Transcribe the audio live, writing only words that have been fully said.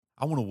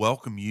I want to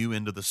welcome you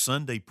into the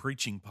Sunday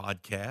preaching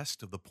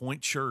podcast of the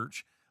Point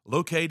Church,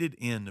 located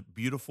in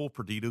beautiful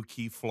Perdido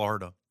Key,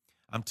 Florida.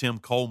 I'm Tim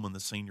Coleman, the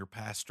senior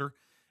pastor,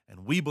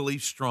 and we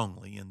believe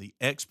strongly in the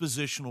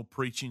expositional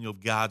preaching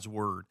of God's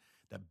Word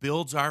that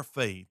builds our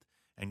faith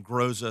and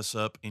grows us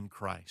up in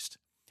Christ.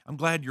 I'm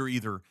glad you're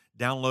either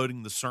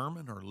downloading the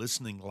sermon or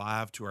listening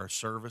live to our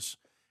service,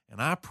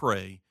 and I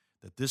pray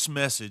that this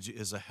message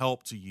is a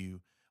help to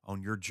you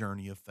on your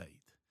journey of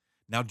faith.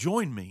 Now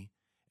join me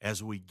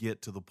as we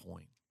get to the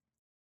point.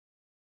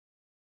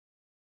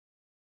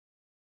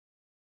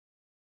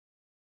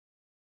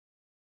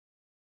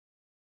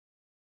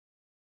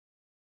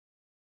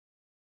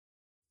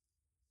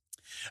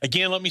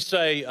 Again, let me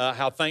say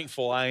how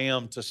thankful I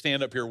am to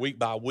stand up here week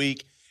by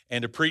week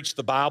and to preach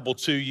the Bible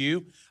to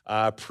you.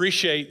 I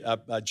appreciate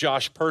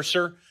Josh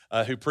Purser,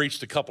 who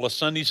preached a couple of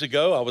Sundays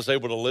ago. I was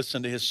able to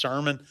listen to his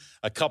sermon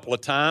a couple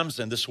of times,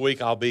 and this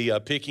week I'll be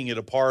picking it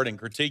apart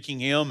and critiquing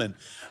him.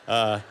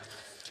 And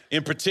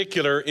in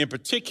particular,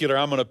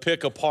 I'm going to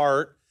pick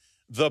apart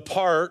the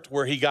part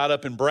where he got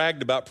up and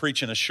bragged about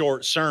preaching a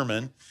short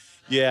sermon.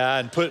 Yeah,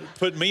 and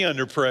put me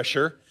under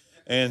pressure.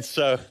 And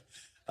so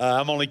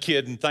I'm only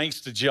kidding. Thanks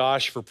to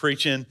Josh for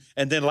preaching.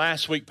 And then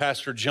last week,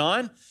 Pastor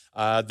John,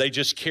 they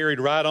just carried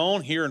right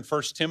on here in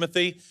 1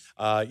 Timothy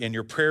in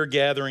your prayer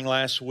gathering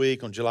last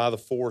week on July the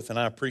 4th, and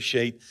I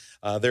appreciate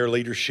their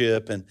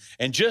leadership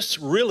and just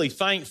really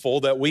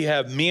thankful that we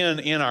have men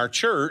in our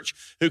church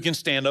who can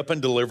stand up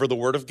and deliver the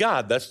Word of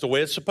God. That's the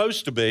way it's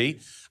supposed to be.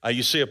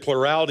 You see a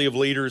plurality of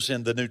leaders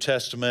in the New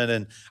Testament,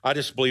 and I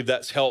just believe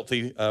that's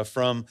healthy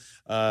from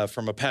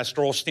a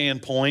pastoral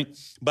standpoint.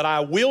 But I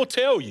will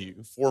tell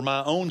you for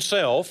my own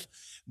self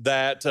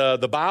that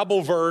the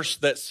Bible verse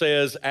that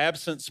says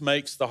absence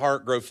makes the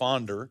heart grow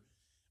fonder.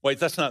 Wait,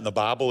 that's not in the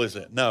Bible, is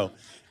it? No.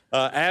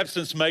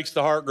 Absence makes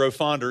the heart grow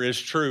fonder is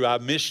true. I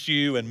missed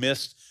you and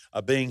missed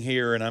being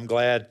here, and I'm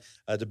glad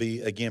to be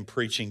again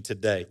preaching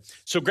today.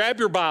 So grab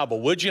your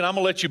Bible, would you? And I'm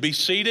going to let you be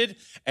seated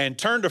and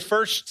turn to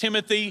 1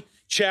 Timothy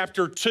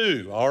chapter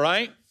 2, all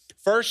right?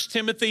 1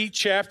 Timothy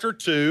chapter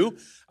 2.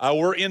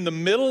 We're in the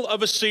middle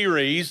of a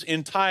series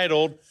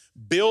entitled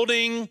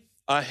Building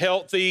a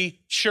Healthy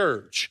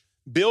Church.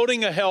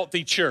 Building a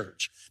Healthy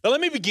Church. Now,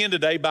 let me begin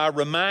today by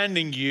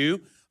reminding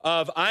you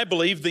of, I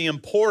believe, the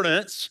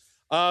importance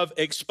of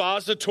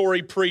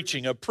expository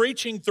preaching, of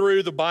preaching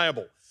through the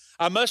Bible.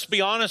 I must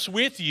be honest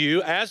with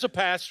you, as a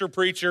pastor,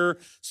 preacher,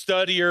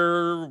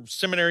 studier,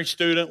 seminary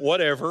student,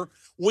 whatever,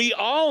 we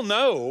all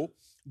know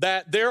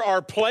that there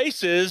are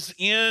places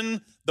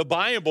in the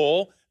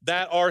Bible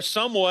that are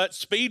somewhat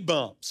speed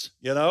bumps,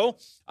 you know?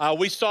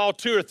 We saw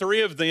 2 or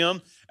 3 of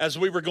them as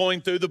we were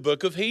going through the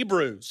book of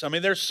Hebrews. I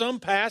mean, there's some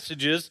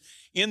passages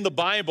in the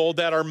Bible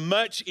that are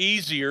much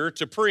easier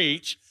to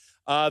preach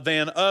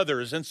than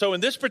others. And so in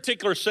this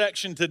particular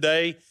section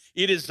today,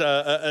 it is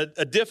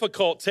a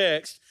difficult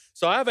text.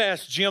 So I've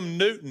asked Jim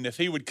Newton if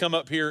he would come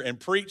up here and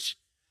preach.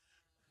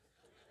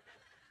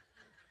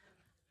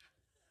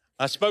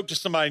 I spoke to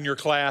somebody in your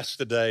class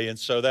today, and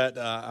so that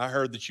I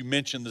heard that you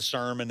mentioned the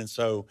sermon, and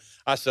so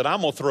I said,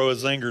 I'm going to throw a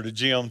zinger to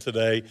Jim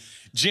today.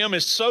 Jim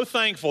is so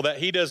thankful that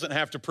he doesn't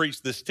have to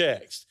preach this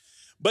text.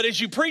 But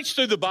as you preach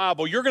through the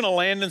Bible, you're going to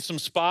land in some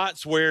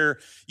spots where,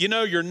 you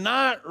know, you're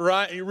not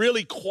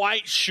really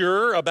quite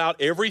sure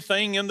about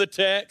everything in the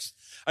text.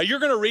 You're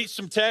going to reach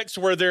some texts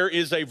where there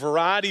is a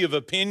variety of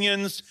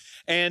opinions,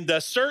 and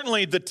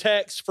certainly the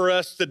text for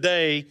us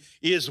today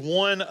is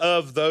one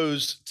of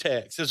those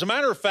texts. As a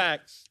matter of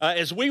fact,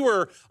 as we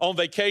were on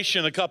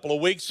vacation a couple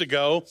of weeks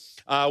ago,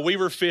 we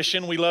were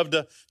fishing. We love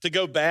to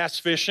go bass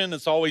fishing.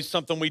 It's always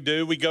something we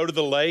do. We go to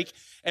the lake.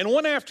 And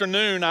one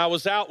afternoon, I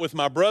was out with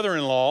my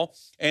brother-in-law,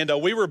 and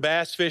we were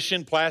bass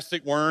fishing,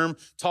 plastic worm,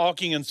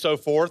 talking and so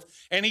forth.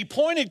 And he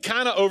pointed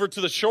kind of over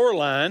to the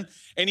shoreline,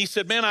 and he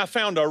said, man, I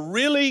found a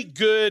really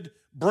good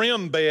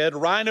brim bed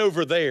right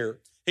over there.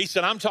 He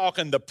said, I'm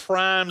talking the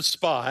prime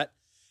spot.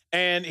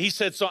 And he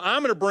said, so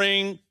I'm going to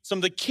bring some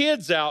of the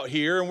kids out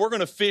here, and we're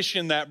going to fish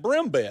in that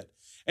brim bed.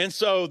 And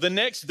so the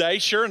next day,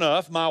 sure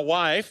enough, my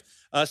wife,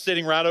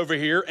 sitting right over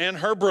here, and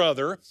her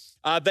brother,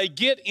 they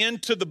get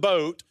into the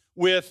boat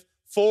with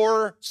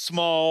 4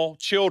 small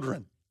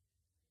children.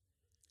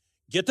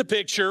 Get the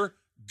picture,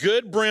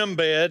 good brim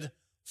bed,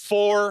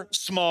 4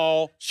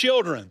 small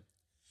children.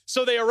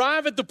 So they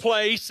arrive at the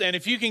place, and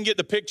if you can get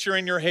the picture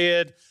in your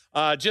head,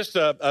 just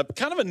a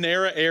kind of a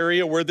narrow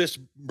area where this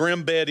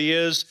brim bed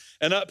is,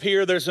 and up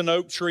here there's an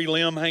oak tree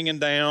limb hanging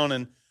down,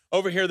 and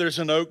over here there's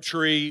an oak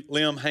tree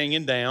limb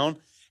hanging down.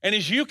 And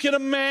as you can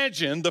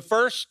imagine, the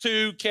first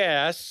 2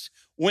 casts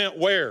went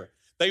where?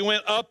 They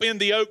went up in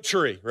the oak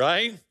tree,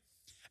 right?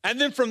 And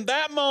then from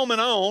that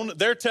moment on,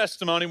 their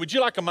testimony, would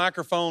you like a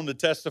microphone to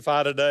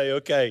testify today?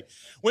 Okay.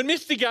 When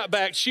Misty got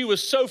back, she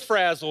was so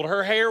frazzled.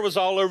 Her hair was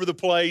all over the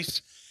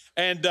place,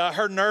 and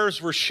her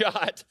nerves were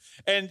shot.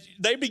 And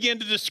they began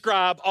to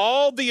describe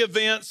all the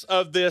events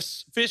of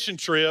this fishing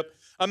trip.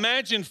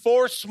 Imagine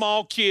 4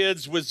 small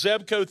kids with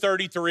Zebco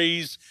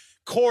 33s,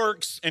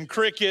 corks and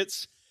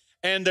crickets,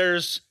 and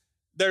there's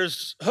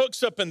there's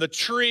hooks up in the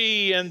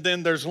tree, and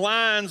then there's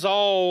lines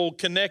all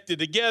connected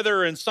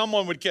together, and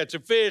someone would catch a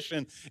fish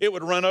and it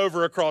would run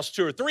over across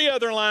 2 or 3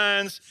 other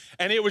lines,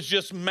 and it was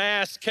just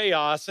mass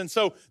chaos. And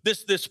so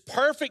this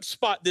perfect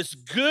spot, this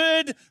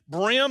good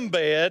brim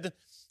bed,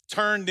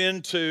 turned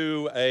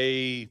into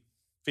a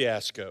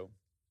fiasco.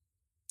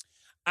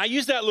 I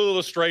use that little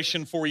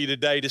illustration for you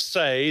today to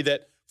say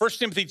that 1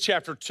 Timothy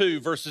chapter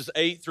 2, verses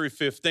 8 through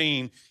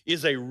 15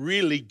 is a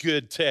really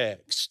good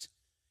text.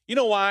 You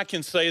know why I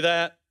can say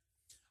that?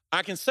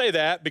 I can say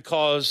that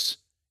because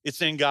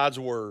it's in God's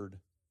word.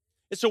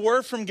 It's a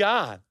word from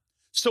God.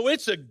 So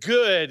it's a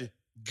good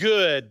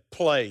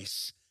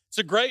place. It's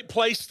a great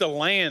place to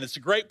land. It's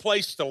a great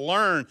place to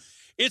learn.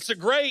 It's a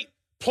great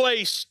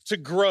place to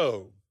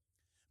grow.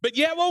 But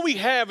yet what we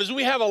have is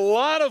we have a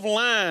lot of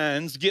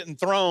lines getting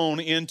thrown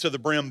into the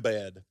brim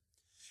bed.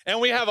 And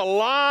we have a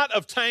lot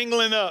of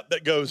tangling up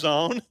that goes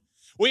on.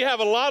 We have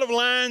a lot of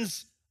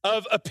lines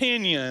of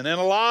opinion and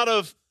a lot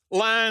of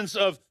lines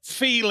of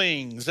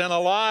feelings and a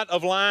lot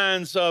of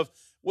lines of,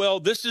 well,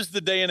 this is the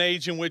day and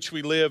age in which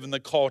we live in the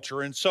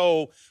culture. And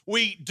so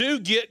we do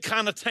get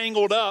kind of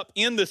tangled up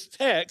in this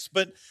text,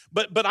 but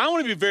I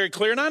want to be very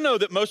clear, and I know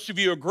that most of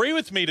you agree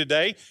with me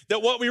today,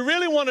 that what we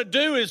really want to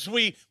do is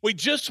we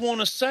just want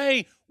to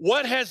say,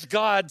 what has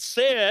God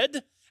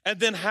said, and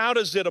then how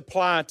does it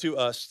apply to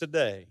us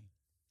today?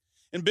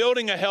 In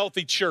building a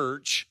healthy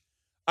church,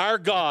 our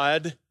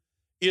God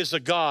is a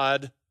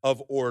God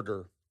of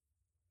order.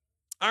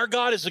 Our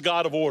God is a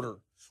God of order.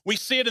 We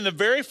see it in the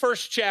very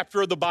first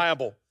chapter of the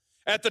Bible.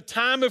 At the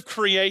time of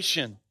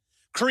creation,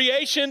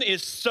 creation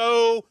is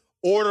so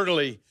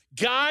orderly.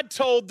 God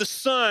told the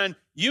sun,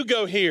 you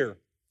go here,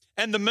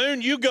 and the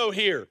moon, you go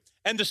here,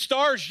 and the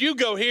stars, you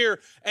go here,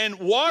 and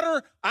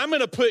water, I'm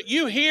going to put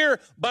you here,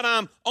 but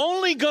I'm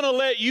only going to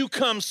let you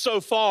come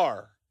so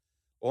far.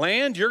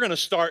 Land, you're going to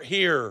start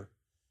here.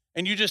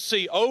 And you just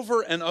see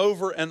over and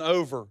over and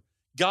over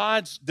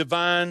God's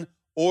divine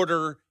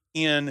order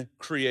in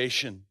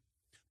creation.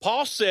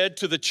 Paul said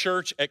to the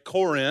church at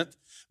Corinth,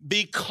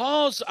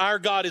 because our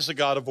God is a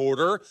God of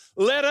order,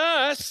 let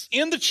us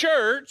in the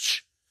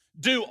church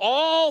do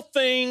all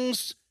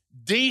things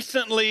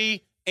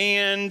decently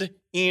and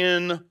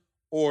in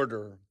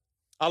order.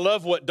 I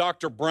love what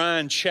Dr.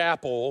 Brian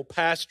Chappell,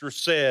 pastor,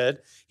 said.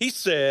 He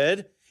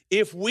said,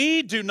 if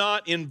we do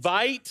not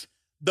invite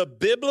the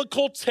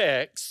biblical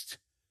text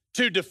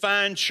to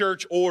define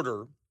church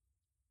order,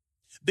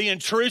 the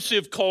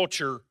intrusive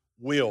culture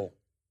will.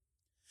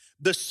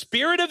 The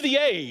spirit of the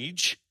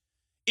age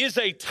is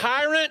a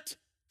tyrant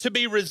to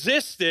be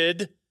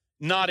resisted,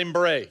 not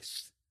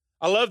embraced.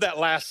 I love that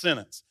last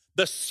sentence.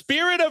 The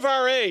spirit of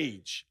our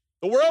age,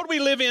 the world we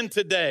live in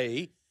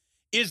today,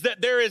 is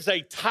that there is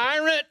a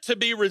tyrant to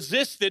be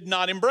resisted,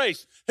 not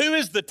embraced. Who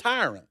is the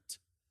tyrant?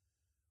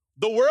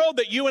 The world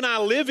that you and I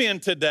live in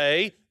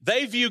today,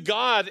 they view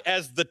God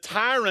as the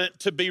tyrant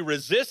to be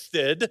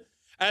resisted,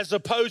 as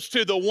opposed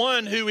to the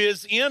one who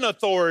is in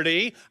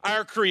authority,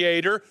 our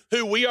Creator,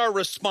 who we are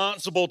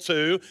responsible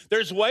to.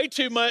 There's way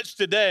too much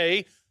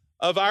today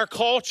of our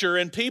culture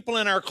and people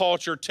in our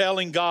culture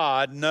telling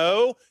God,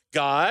 no,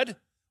 God,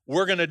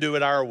 we're going to do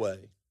it our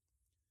way.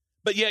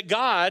 But yet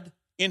God,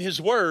 in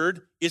His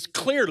Word, is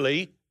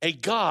clearly a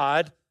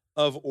God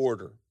of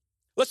order.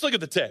 Let's look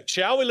at the text,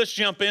 shall we? Let's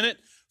jump in it.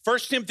 1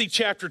 Timothy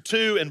chapter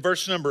 2 and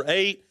verse number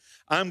 8.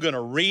 I'm going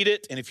to read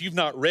it, and if you've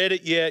not read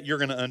it yet, you're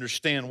going to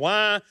understand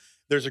why.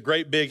 There's a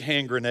great big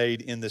hand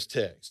grenade in this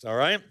text, all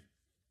right?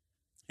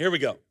 Here we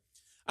go.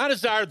 I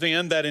desire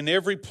then that in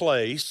every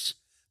place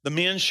the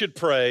men should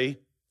pray,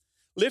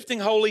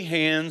 lifting holy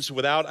hands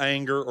without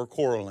anger or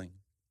quarreling.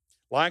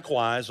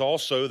 Likewise,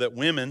 also that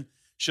women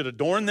should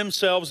adorn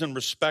themselves in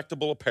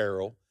respectable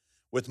apparel,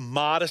 with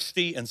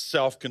modesty and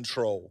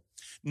self-control,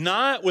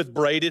 not with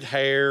braided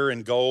hair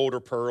and gold or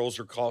pearls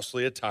or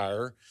costly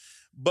attire,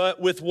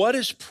 but with what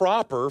is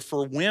proper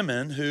for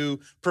women who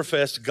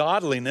profess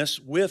godliness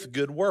with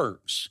good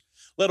works.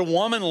 Let a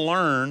woman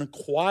learn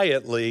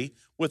quietly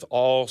with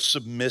all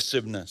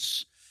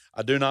submissiveness.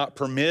 I do not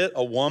permit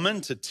a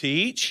woman to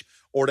teach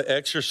or to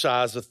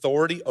exercise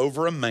authority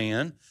over a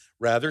man.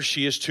 Rather,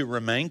 she is to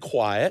remain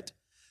quiet.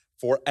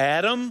 For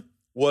Adam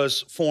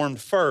was formed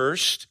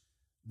first,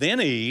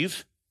 then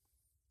Eve,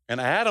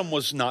 and Adam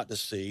was not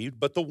deceived,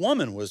 but the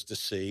woman was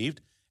deceived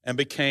and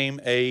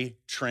became a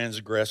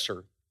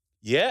transgressor.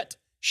 Yet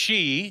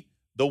she,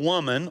 the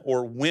woman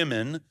or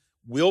women,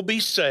 will be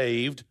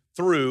saved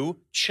through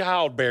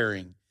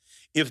childbearing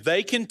if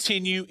they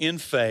continue in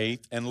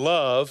faith and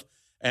love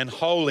and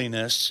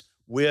holiness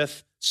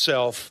with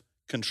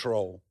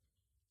self-control.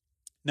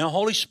 Now,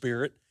 Holy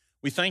Spirit,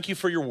 we thank you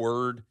for your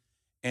word,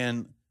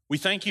 and we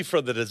thank you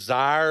for the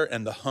desire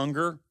and the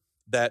hunger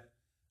that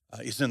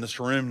is in this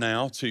room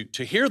now to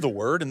hear the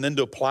word and then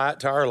to apply it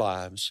to our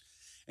lives.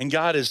 And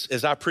God,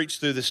 as I preach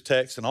through this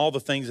text and all the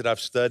things that I've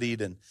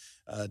studied and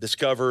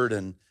discovered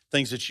and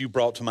things that you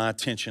brought to my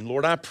attention,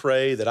 Lord, I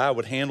pray that I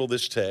would handle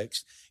this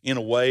text in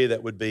a way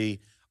that would be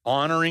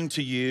honoring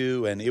to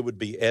you and it would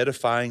be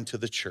edifying to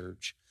the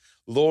church.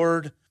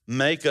 Lord,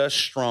 make us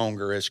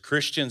stronger as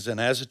Christians and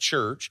as a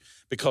church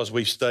because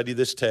we've studied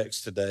this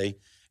text today.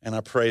 And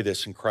I pray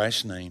this in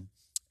Christ's name,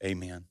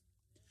 amen.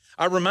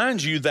 I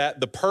remind you that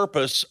the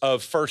purpose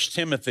of 1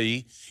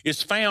 Timothy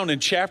is found in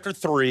chapter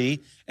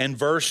 3 and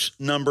verse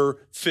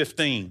number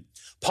 15.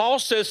 Paul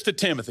says to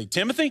Timothy,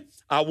 Timothy,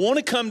 I want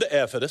to come to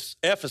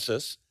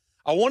Ephesus.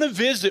 I want to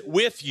visit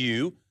with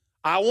you.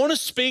 I want to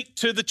speak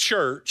to the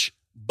church,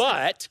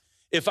 but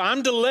if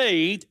I'm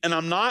delayed and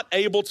I'm not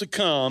able to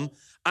come,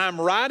 I'm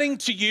writing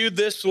to you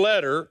this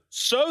letter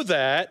so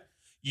that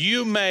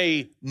you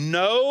may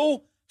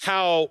know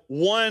how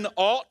one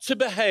ought to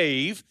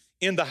behave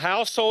in the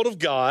household of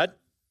God,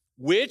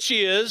 which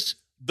is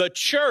the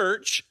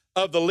church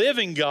of the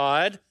living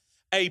God,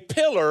 a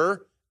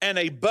pillar and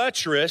a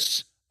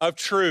buttress of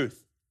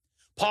truth.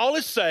 Paul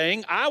is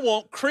saying, I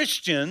want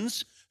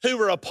Christians who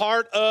are a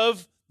part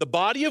of the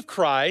body of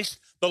Christ,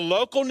 the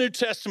local New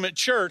Testament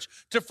church,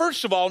 to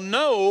first of all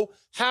know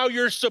how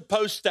you're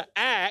supposed to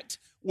act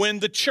when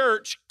the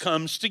church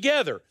comes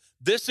together.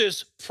 This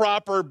is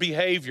proper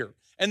behavior.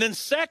 And then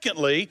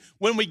secondly,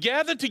 when we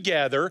gather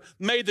together,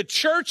 may the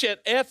church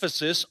at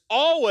Ephesus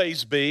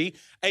always be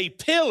a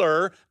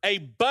pillar, a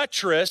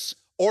buttress,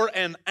 or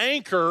an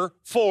anchor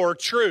for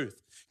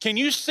truth. Can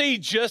you see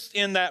just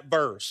in that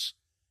verse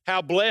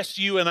how blessed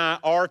you and I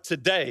are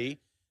today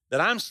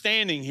that I'm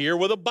standing here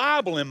with a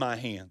Bible in my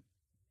hand,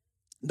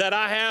 that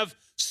I have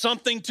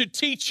something to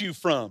teach you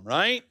from,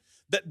 right?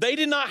 That they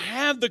did not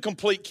have the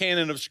complete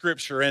canon of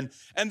Scripture, and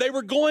they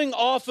were going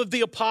off of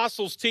the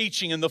apostles'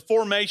 teaching and the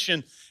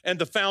formation and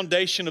the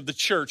foundation of the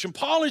church. And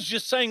Paul is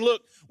just saying,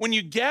 look, when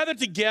you gather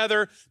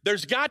together,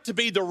 there's got to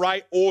be the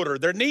right order.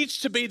 There needs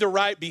to be the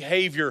right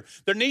behavior.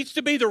 There needs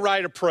to be the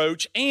right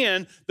approach,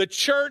 and the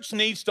church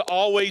needs to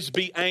always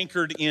be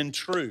anchored in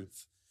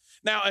truth.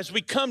 Now, as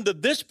we come to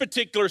this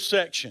particular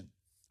section,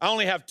 I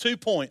only have 2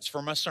 points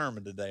for my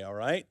sermon today, all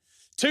right?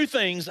 2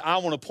 things I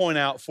want to point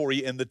out for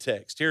you in the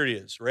text. Here it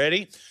is.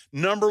 Ready?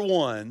 Number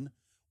 1,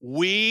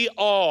 we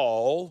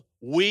all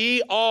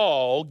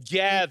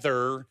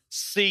gather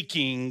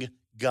seeking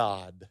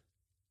God.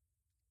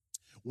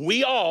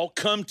 We all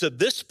come to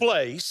this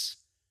place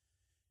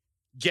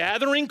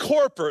gathering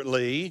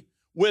corporately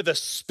with a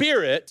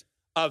spirit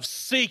of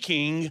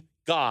seeking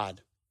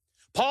God.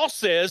 Paul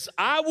says,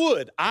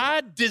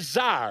 I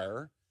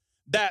desire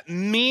that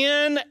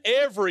men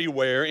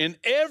everywhere, in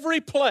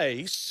every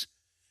place,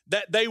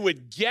 that they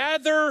would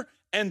gather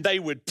and they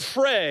would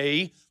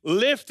pray,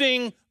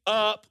 lifting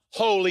up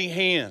holy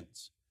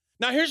hands.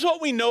 Now, here's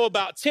what we know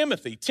about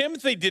Timothy.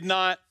 Timothy did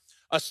not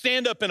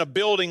stand up in a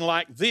building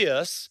like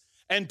this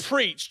and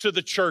preach to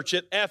the church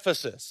at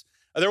Ephesus.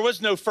 There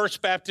was no First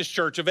Baptist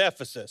Church of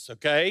Ephesus,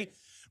 okay?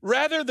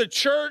 Rather, the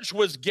church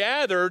was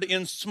gathered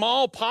in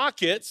small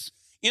pockets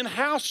in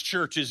house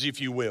churches, if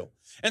you will.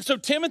 And so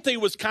Timothy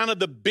was kind of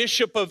the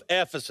bishop of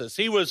Ephesus.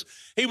 He was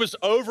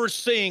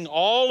overseeing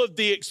all of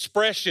the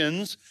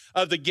expressions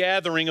of the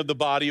gathering of the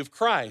body of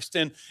Christ.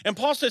 And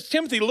Paul says,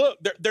 Timothy, look,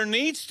 there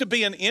needs to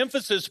be an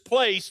emphasis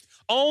placed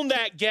on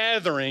that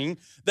gathering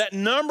that,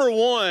 number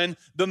 1,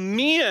 the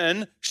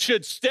men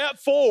should step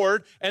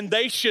forward and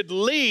they should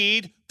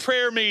lead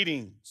prayer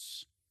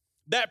meetings.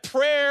 That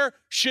prayer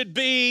should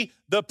be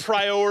the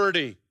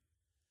priority.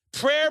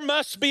 Prayer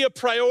must be a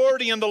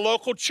priority in the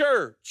local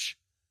church.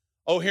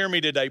 Oh, hear me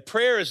today.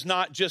 Prayer is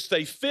not just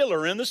a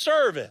filler in the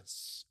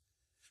service.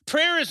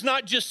 Prayer is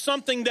not just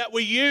something that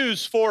we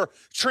use for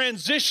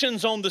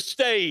transitions on the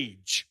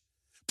stage.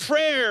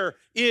 Prayer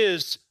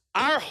is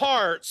our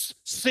hearts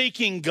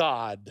seeking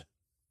God.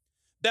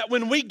 That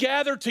when we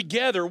gather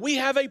together, we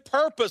have a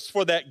purpose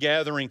for that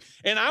gathering.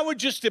 And I would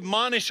just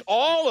admonish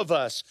all of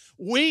us,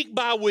 week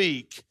by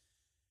week,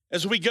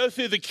 as we go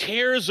through the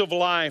cares of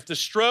life, the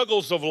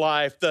struggles of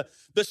life, the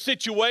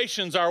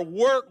situations, our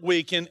work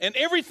week, and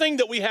everything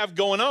that we have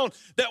going on,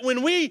 that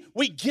when we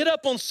get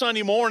up on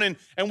Sunday morning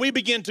and we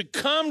begin to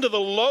come to the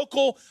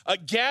local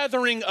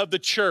gathering of the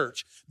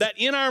church, that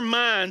in our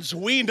minds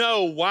we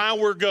know why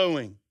we're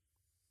going.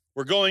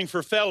 We're going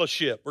for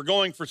fellowship. We're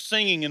going for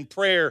singing and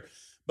prayer.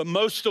 But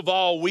most of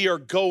all, we are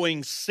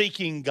going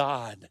seeking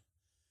God.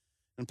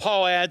 And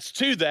Paul adds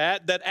to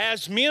that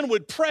as men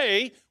would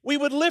pray, we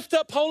would lift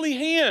up holy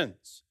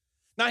hands.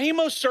 Now, he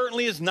most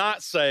certainly is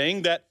not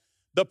saying that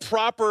the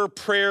proper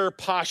prayer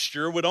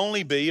posture would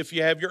only be if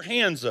you have your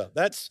hands up.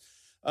 That's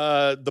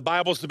the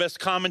Bible's the best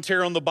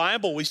commentary on the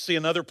Bible. We see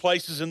in other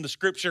places in the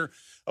Scripture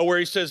where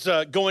he says,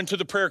 go into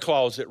the prayer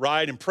closet,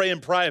 right, and pray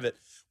in private.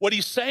 What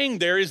he's saying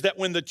there is that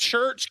when the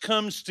church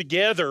comes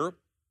together,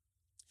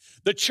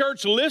 the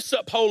church lifts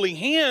up holy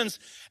hands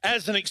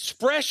as an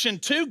expression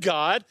to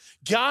God.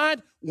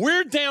 God,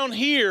 we're down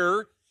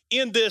here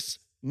in this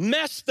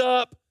messed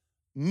up,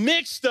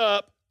 mixed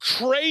up,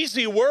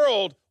 crazy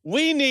world.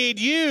 We need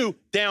you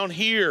down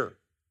here.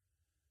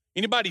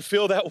 Anybody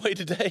feel that way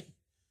today?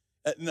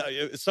 No,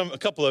 a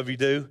couple of you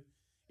do.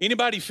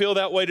 Anybody feel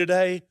that way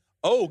today?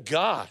 Oh,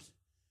 God,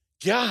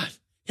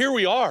 here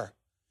we are.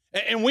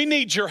 And we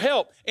need your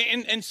help.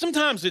 And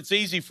sometimes it's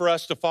easy for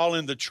us to fall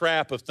in the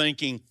trap of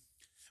thinking,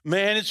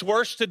 Man, it's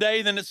worse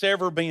today than it's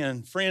ever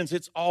been. Friends,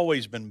 it's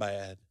always been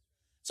bad.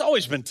 It's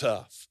always been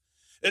tough.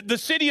 The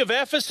city of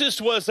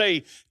Ephesus was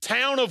a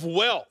town of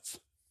wealth.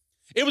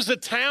 It was a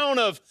town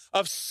of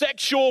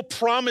sexual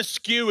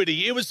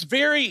promiscuity. It was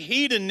very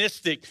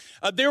hedonistic.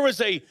 There was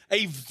a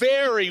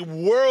very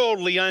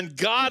worldly,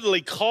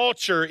 ungodly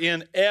culture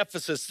in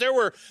Ephesus. There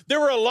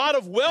were a lot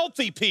of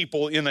wealthy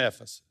people in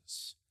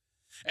Ephesus.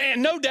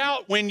 And no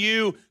doubt when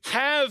you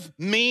have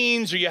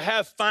means or you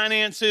have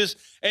finances,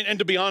 and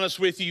to be honest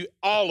with you,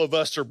 all of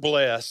us are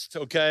blessed,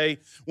 okay?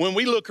 When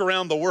we look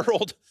around the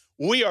world,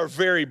 we are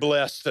very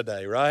blessed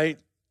today, right?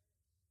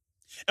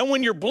 And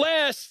when you're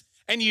blessed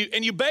and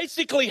you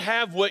basically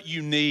have what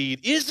you need,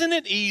 isn't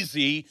it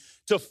easy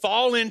to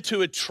fall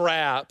into a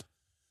trap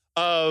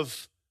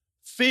of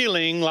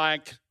feeling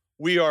like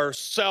we are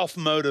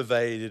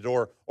self-motivated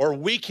or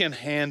we can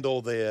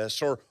handle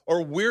this or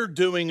we're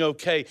doing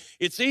okay?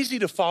 It's easy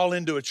to fall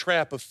into a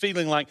trap of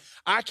feeling like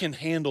I can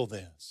handle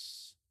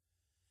this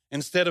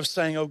instead of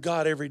saying, oh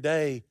God, every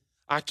day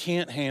I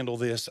can't handle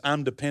this.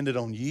 I'm dependent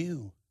on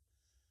you.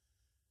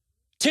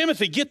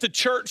 Timothy, get the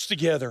church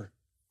together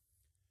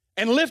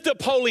and lift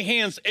up holy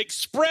hands.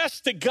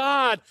 Express to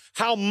God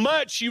how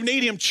much you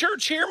need him.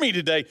 Church, hear me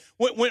today.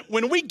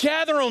 When we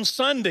gather on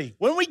Sunday,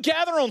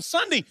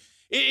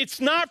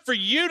 it's not for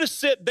you to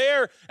sit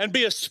there and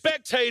be a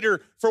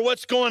spectator for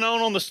what's going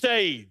on the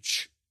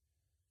stage.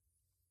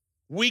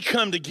 We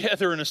come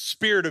together in a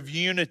spirit of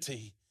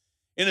unity,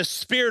 in a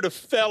spirit of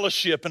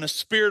fellowship, in a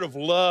spirit of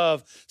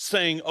love,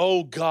 saying,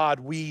 oh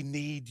God, we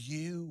need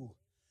you.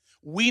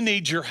 We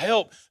need your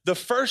help. The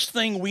first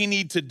thing we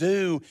need to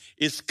do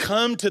is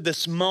come to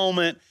this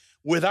moment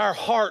with our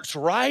hearts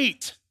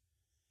right.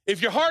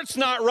 If your heart's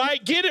not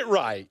right, get it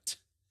right.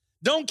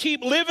 Don't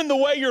keep living the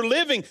way you're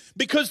living,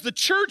 because the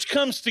church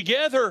comes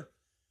together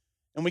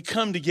and we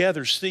come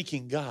together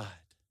seeking God.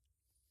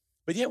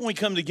 But yet when we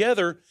come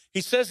together,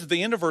 he says at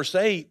the end of verse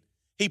 8,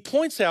 he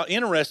points out,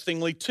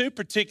 interestingly, two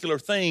particular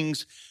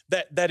things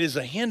that is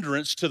a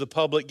hindrance to the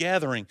public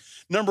gathering.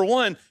 Number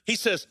one, he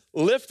says,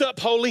 lift up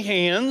holy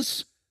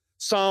hands,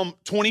 Psalm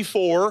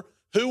 24,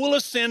 who will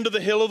ascend to the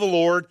hill of the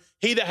Lord?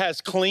 He that has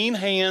clean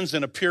hands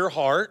and a pure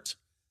heart.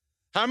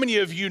 How many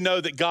of you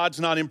know that God's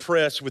not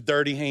impressed with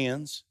dirty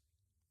hands?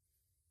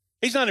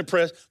 He's not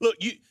impressed. Look,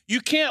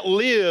 you can't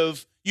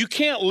live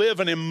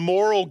an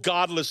immoral,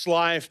 godless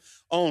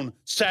life on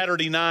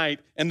Saturday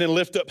night and then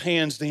lift up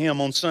hands to him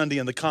on Sunday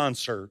in the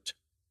concert.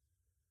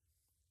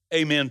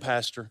 Amen,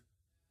 Pastor.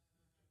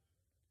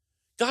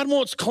 God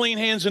wants clean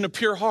hands and a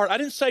pure heart. I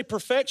didn't say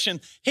perfection.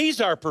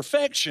 He's our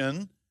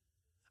perfection.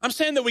 I'm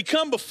saying that we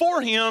come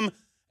before him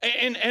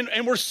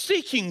and we're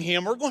seeking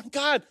him. We're going,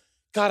 God,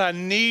 I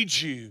need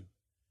you.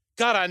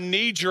 God, I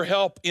need your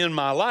help in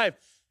my life.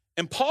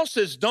 And Paul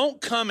says,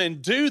 don't come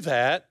and do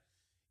that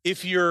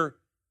if you're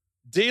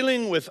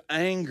dealing with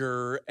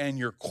anger and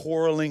you're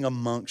quarreling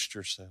amongst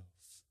yourself.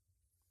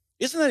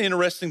 Isn't that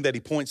interesting that he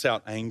points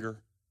out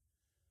anger?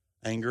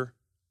 Anger.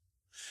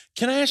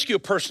 Can I ask you a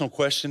personal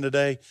question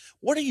today?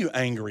 What are you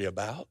angry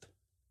about?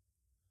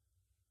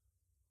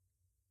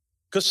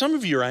 Because some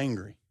of you are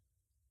angry.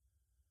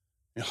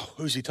 You know,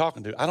 who's he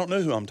talking to? I don't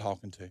know who I'm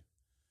talking to,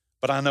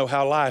 but I know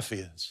how life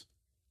is.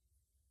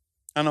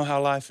 I know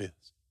how life is.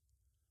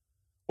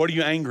 What are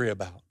you angry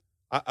about?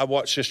 I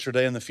watched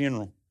yesterday in the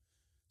funeral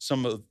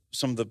some of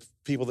the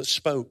people that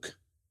spoke.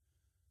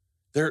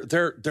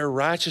 They're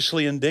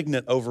righteously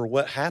indignant over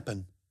what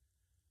happened.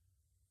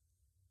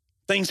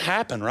 Things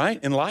happen,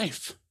 right, in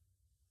life.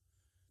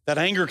 That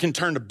anger can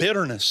turn to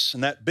bitterness,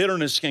 and that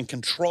bitterness can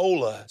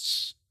control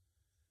us.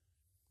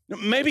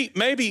 Maybe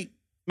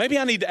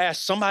I need to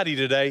ask somebody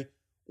today,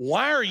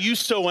 why are you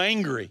so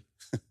angry?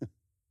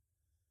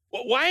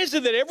 Why is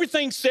it that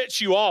everything sets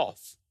you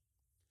off?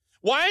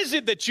 Why is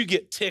it that you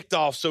get ticked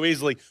off so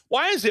easily?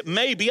 Why is it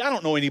maybe, I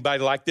don't know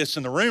anybody like this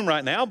in the room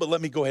right now, but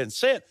let me go ahead and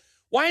say it.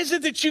 Why is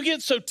it that you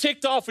get so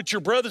ticked off at your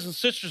brothers and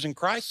sisters in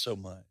Christ so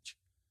much?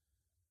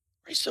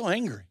 Why are you so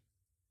angry?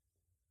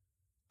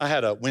 I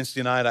had a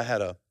Wednesday night,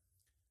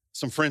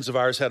 some friends of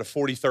ours had a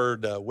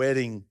 43rd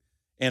wedding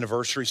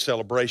anniversary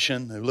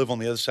celebration. They live on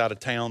the other side of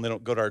town. They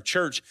don't go to our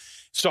church.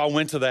 So I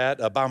went to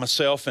that by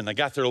myself, and I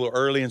got there a little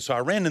early, and so I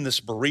ran in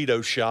this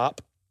burrito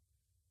shop.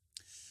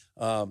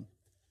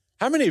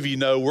 How many of you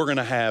know we're going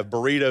to have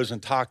burritos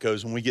and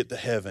tacos when we get to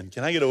heaven?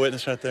 Can I get a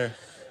witness right there?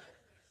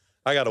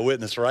 I got a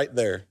witness right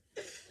there.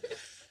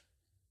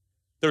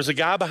 There was a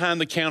guy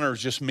behind the counter. It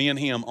was just me and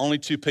him, only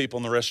two people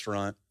in the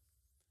restaurant.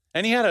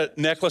 And he had a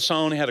necklace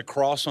on. He had a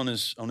cross on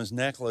his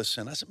necklace.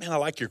 And I said, man, I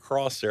like your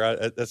cross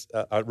there.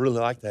 I really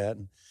like that.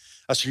 And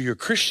I said, you're a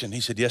Christian? He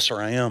said, yes, sir,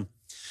 I am.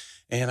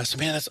 And I said,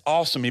 man, that's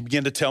awesome. He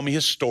began to tell me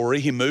his story.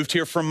 He moved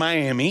here from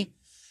Miami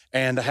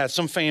and had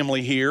some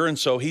family here. And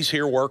so he's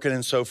here working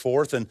and so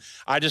forth. And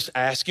I just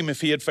asked him if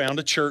he had found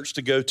a church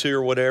to go to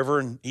or whatever.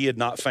 And he had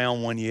not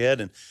found one yet.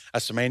 And I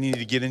said, man, you need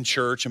to get in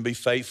church and be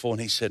faithful. And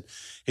he said,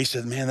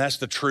 man, that's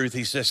the truth.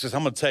 He says,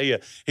 I'm going to tell you,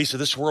 he said,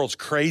 this world's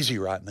crazy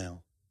right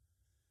now.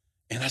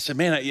 And I said,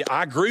 man,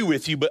 I agree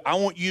with you, but I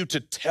want you to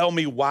tell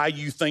me why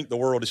you think the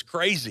world is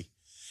crazy.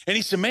 And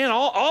he said, man,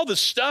 all the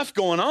stuff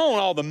going on,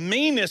 all the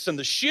meanness and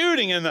the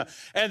shooting and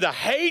the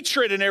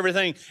hatred and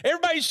everything,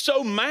 everybody's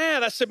so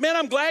mad. I said, man,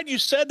 I'm glad you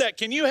said that.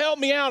 Can you help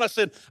me out? I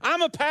said,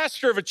 I'm a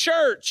pastor of a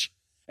church,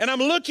 and I'm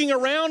looking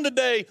around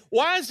today.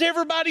 Why is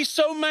everybody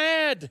so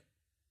mad?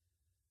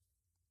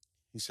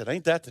 He said,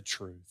 ain't that the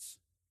truth?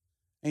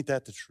 Ain't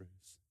that the truth?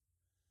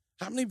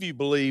 How many of you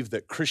believe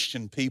that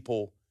Christian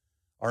people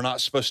are not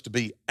supposed to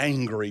be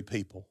angry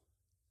people?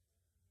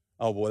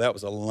 Oh, boy, that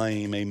was a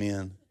lame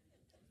amen.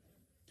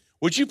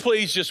 Would you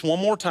please just one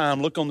more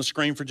time look on the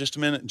screen for just a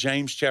minute,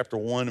 James chapter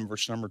 1 and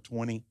verse number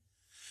 20.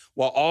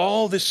 While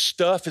all this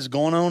stuff is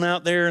going on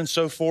out there and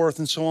so forth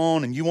and so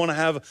on, and you want to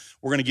have,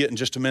 we're going to get in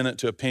just a minute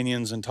to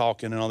opinions and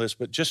talking and all this,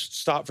 but just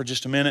stop for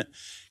just a minute.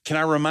 Can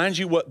I remind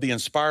you what the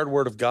inspired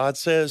word of God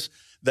says?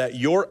 That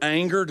your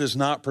anger does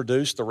not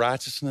produce the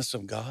righteousness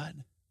of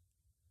God.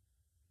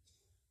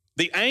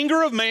 The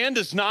anger of man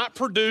does not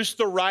produce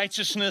the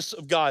righteousness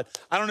of God.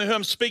 I don't know who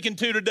I'm speaking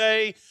to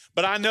today,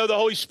 but I know the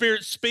Holy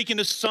Spirit's speaking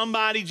to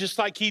somebody just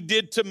like he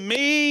did to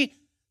me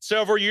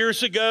several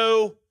years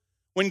ago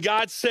when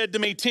God said to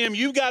me, Tim,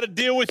 you've got to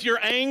deal with your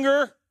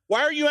anger.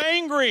 Why are you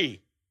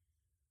angry?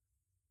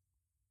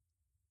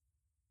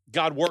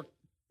 God worked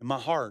in my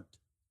heart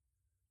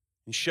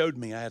and showed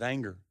me I had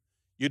anger.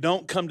 You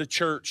don't come to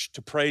church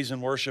to praise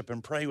and worship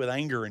and pray with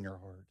anger in your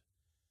heart.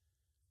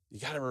 You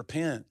got to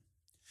repent.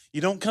 You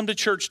don't come to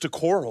church to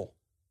quarrel.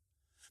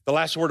 The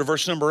last word of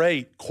verse number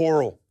 8,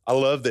 quarrel. I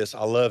love this.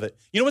 I love it.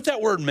 You know what that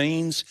word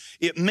means?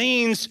 It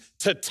means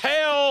to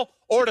tell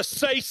or to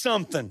say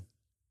something.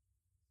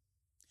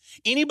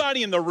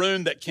 Anybody in the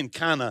room that can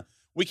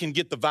we can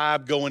get the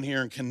vibe going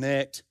here and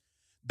connect,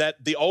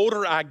 that the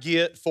older I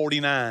get,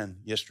 49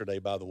 yesterday,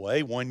 by the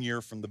way, 1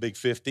 year from the big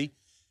 50,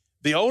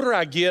 the older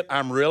I get,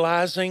 I'm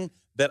realizing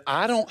that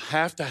I don't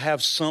have to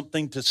have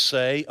something to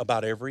say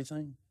about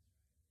everything.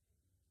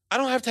 I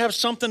don't have to have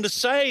something to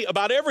say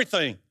about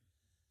everything,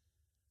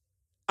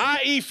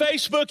 i.e.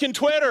 Facebook and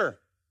Twitter.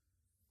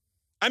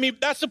 I mean,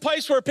 that's the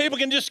place where people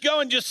can just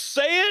go and just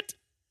say it.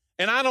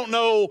 And I don't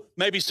know,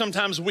 maybe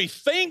sometimes we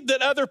think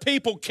that other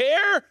people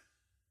care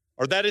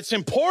or that it's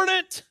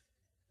important,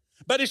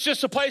 but it's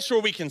just a place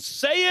where we can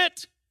say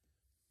it.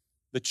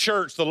 The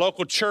church, the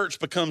local church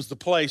becomes the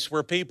place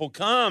where people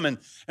come and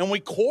we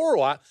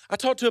quarrel. I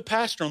talked to a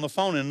pastor on the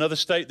phone in another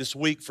state this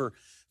week for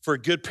a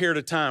good period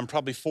of time,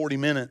 probably 40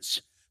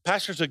 minutes.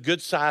 Pastor's a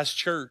good-sized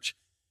church,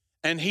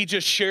 and he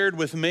just shared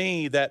with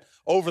me that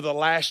over the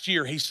last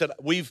year, he said,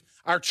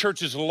 our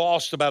church has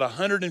lost about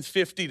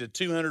 150 to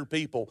 200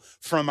 people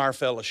from our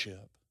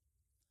fellowship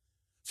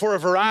for a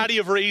variety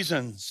of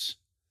reasons,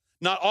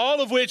 not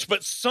all of which,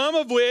 but some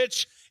of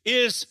which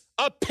is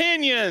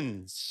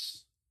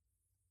opinions.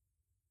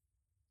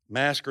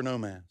 Mask or no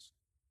mask.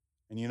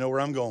 And you know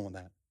where I'm going with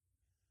that.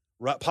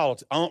 Right,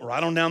 politics,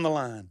 right on down the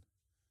line.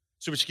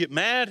 So we just get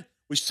mad,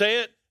 we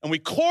say it, and we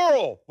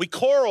quarrel,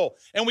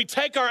 and we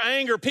take our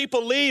anger.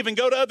 People leave and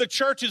go to other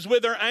churches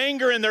with their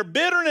anger and their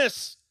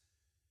bitterness.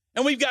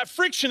 And we've got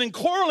friction and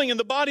quarreling in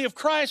the body of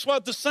Christ, while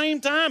at the same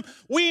time,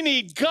 we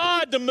need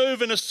God to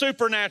move in a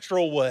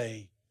supernatural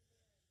way.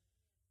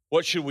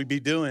 What should we be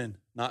doing?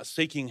 Not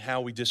seeking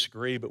how we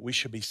disagree, but we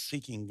should be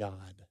seeking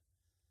God.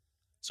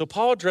 So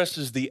Paul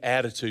addresses the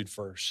attitude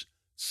first.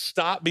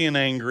 Stop being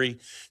angry,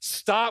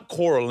 stop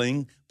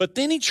quarreling, but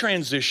then he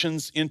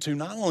transitions into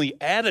not only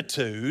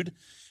attitude,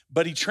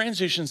 but he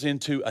transitions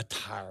into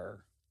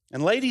attire.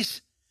 And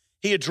ladies,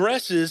 he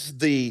addresses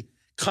the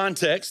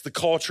context, the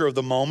culture of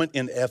the moment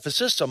in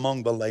Ephesus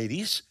among the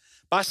ladies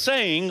by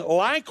saying,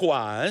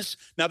 likewise.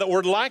 Now that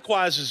word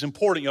likewise is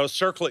important. You ought to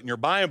circle it in your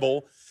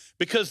Bible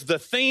because the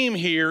theme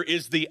here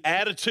is the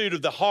attitude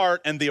of the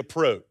heart and the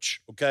approach,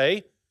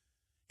 okay?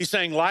 He's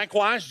saying,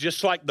 likewise,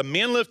 just like the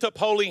men lift up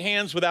holy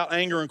hands without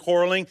anger and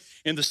quarreling,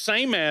 in the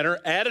same manner,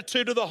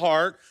 attitude of the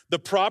heart, the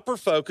proper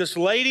focus.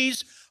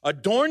 Ladies,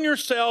 adorn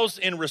yourselves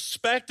in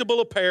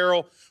respectable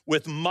apparel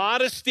with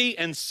modesty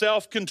and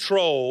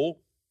self-control,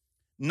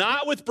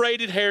 not with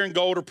braided hair and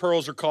gold or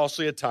pearls or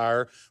costly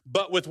attire,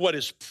 but with what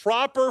is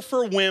proper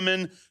for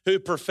women who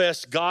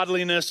profess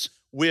godliness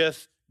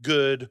with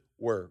good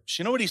works.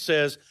 You know what he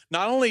says?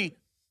 Not only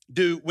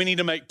do we need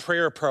to make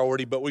prayer a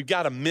priority, but we've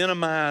got to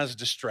minimize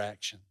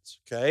distractions,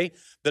 okay?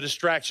 The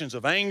distractions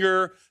of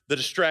anger, the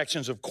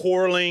distractions of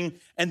quarreling,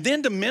 and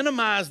then to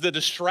minimize the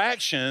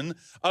distraction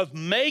of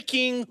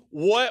making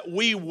what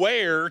we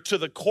wear to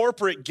the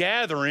corporate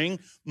gathering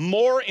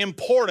more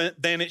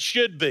important than it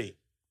should be.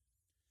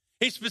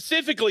 He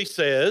specifically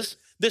says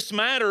this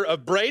matter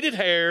of braided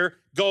hair,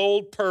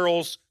 gold,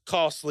 pearls,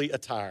 costly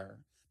attire.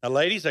 Now,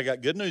 ladies, I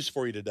got good news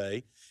for you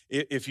today.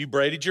 If you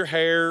braided your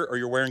hair or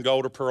you're wearing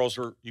gold or pearls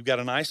or you've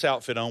got a nice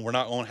outfit on, we're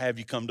not going to have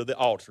you come to the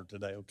altar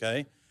today,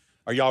 okay?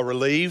 Are y'all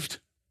relieved?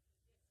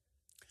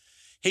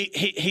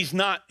 He's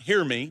not,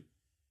 hear me,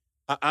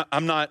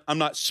 I'm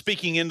not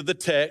speaking into the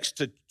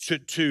text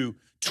to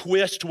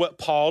twist what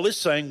Paul is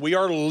saying. We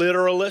are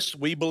literalists.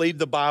 We believe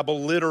the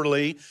Bible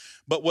literally.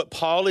 But what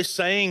Paul is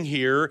saying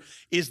here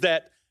is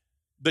that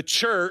the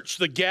church,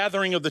 the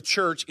gathering of the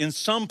church, in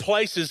some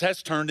places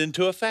has turned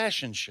into a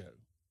fashion show.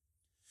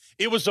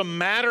 It was a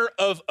matter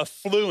of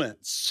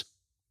affluence,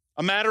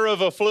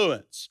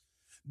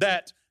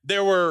 that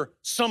there were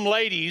some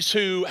ladies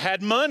who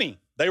had money.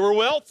 They were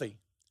wealthy.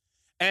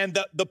 And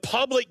the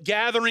public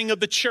gathering of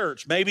the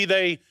church, maybe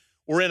they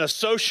were in a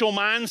social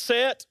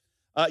mindset,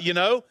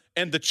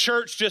 and the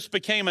church just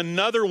became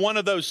another one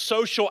of those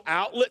social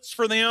outlets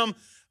for them.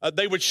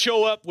 They would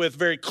show up with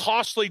very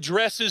costly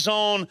dresses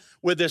on,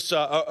 with this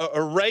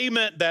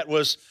arrayment that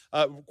was,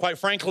 quite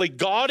frankly,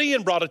 gaudy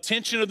and brought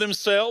attention to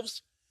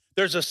themselves.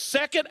 There's a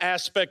second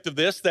aspect of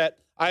this that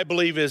I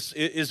believe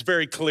is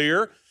very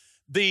clear.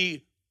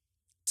 The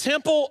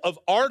temple of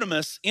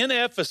Artemis in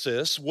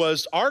Ephesus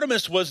was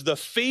the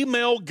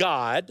female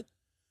god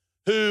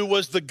who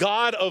was the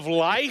god of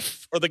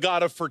life or the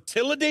god of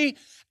fertility,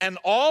 and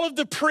all of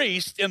the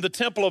priests in the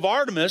temple of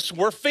Artemis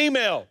were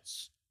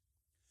females.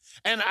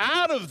 And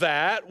out of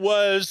that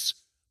was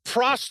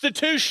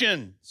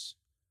prostitutions.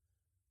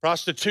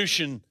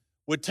 Prostitution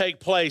would take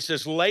place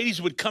as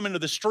ladies would come into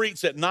the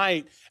streets at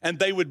night, and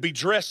they would be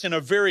dressed in a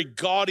very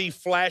gaudy,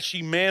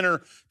 flashy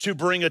manner to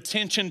bring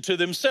attention to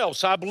themselves.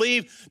 So I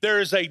believe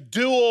there's a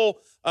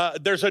dual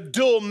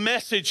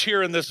message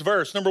here in this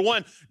verse. Number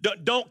one,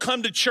 don't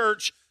come to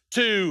church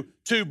to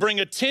bring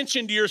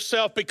attention to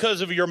yourself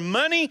because of your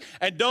money,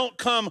 and don't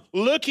come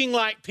looking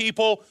like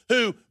people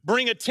who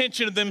bring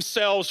attention to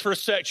themselves for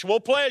sexual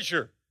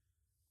pleasure.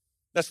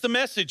 That's the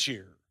message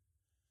here.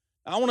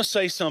 I want to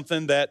say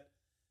something that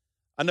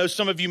I know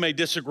some of you may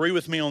disagree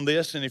with me on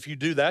this, and if you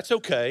do, that's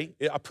okay.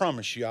 I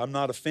promise you, I'm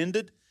not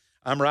offended.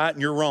 I'm right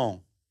and you're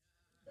wrong.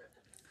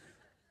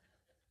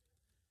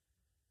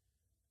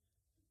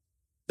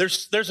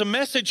 There's a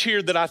message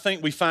here that I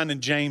think we find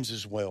in James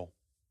as well.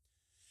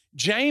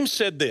 James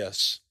said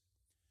this: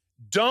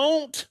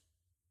 don't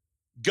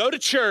go to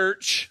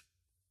church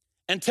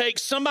and take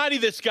somebody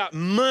that's got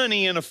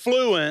money and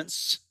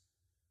affluence,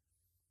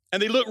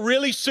 and they look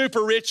really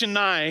super rich and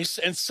nice,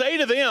 and say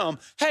to them,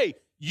 hey,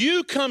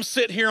 you come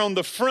sit here on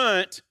the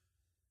front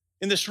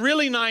in this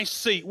really nice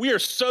seat. We are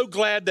so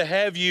glad to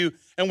have you,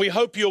 and we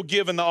hope you'll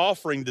give in the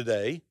offering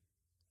today.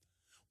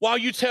 While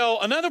you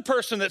tell another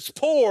person that's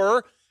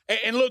poor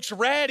and looks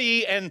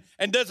ratty and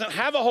doesn't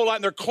have a whole lot,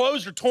 and their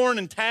clothes are torn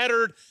and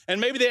tattered,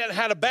 and maybe they hadn't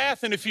had a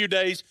bath in a few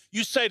days,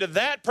 you say to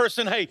that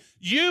person, hey,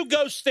 you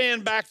go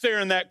stand back there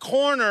in that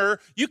corner.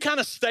 You kind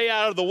of stay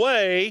out of the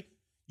way.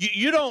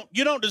 You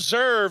don't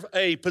deserve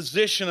a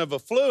position of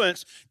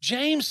affluence.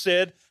 James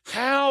said,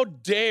 how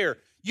dare.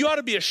 You ought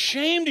to be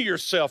ashamed of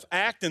yourself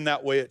acting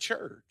that way at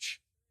church.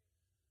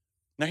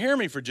 Now hear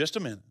me for just a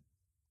minute.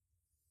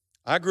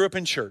 I grew up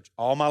in church.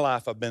 All my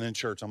life I've been in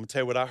church. I'm going to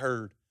tell you what I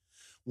heard.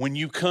 When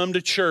you come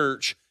to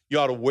church, you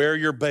ought to wear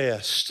your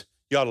best.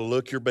 You ought to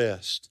look your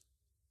best.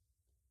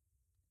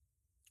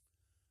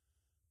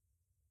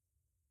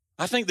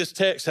 I think this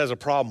text has a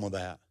problem with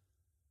that.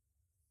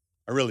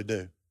 I really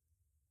do.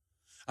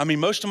 I mean,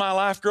 most of my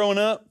life growing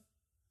up,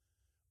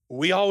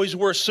 we always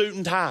wore a suit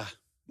and tie.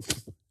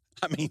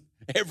 I mean,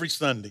 every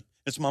Sunday.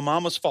 It's my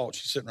mama's fault.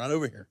 She's sitting right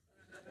over here.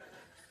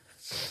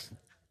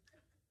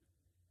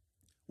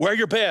 Wear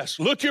your best.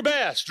 Look your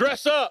best.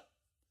 Dress up.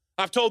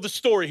 I've told the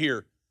story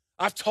here.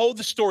 I've told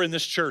the story in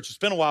this church. It's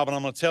been a while, but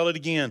I'm going to tell it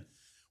again.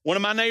 One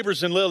of my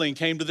neighbors in Lillian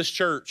came to this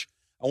church.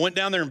 I went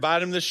down there and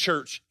invited him to this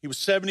church. He was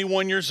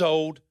 71 years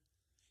old.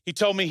 He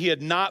told me he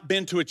had not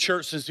been to a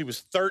church since he was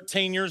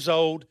 13 years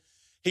old.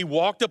 He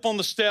walked up on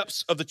the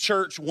steps of the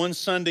church one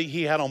Sunday.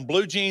 He had on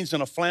blue jeans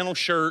and a flannel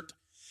shirt.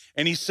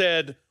 And he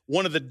said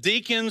one of the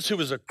deacons, who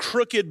was a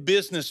crooked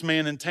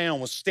businessman in town,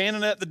 was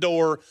standing at the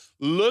door,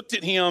 looked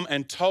at him,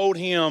 and told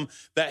him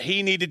that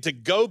he needed to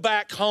go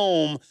back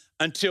home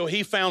until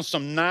he found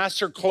some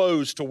nicer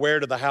clothes to wear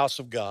to the house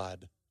of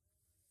God.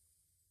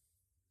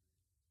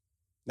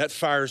 That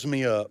fires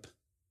me up.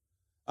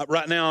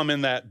 Right now I'm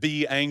in that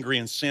be angry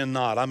and sin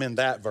not. I'm in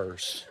that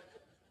verse.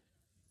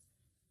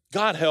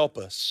 God help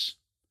us.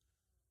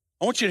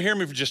 I want you to hear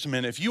me for just a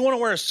minute. If you want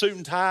to wear a suit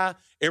and tie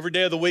every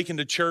day of the week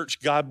into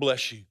church, God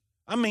bless you.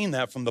 I mean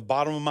that from the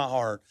bottom of my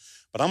heart.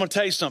 But I'm going to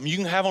tell you something. You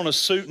can have on a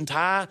suit and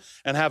tie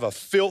and have a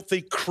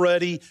filthy,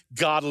 cruddy,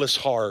 godless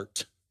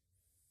heart.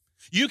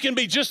 You can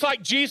be just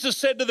like Jesus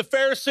said to the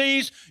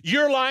Pharisees.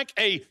 You're like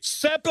a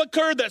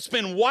sepulcher that's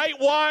been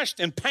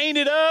whitewashed and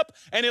painted up,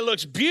 and it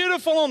looks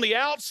beautiful on the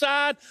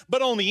outside,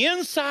 but on the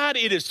inside,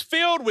 it is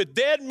filled with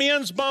dead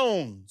men's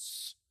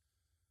bones.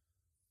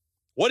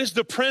 What is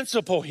the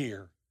principle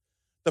here?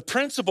 The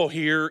principle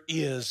here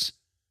is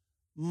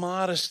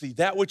modesty,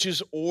 that which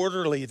is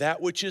orderly,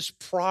 that which is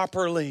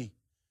properly.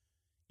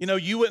 You know,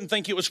 you wouldn't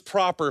think it was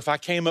proper if I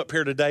came up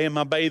here today in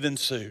my bathing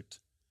suit,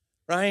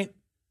 right?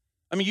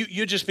 I mean,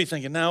 you'd just be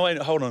thinking, no, wait,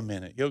 hold on a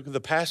minute.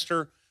 The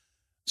pastor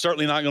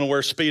certainly not going to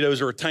wear Speedos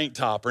or a tank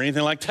top or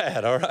anything like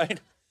that, all right?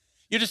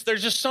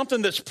 There's just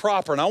something that's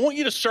proper. And I want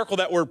you to circle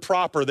that word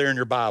proper there in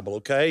your Bible,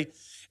 okay?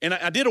 And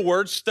I did a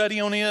word study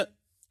on it,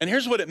 and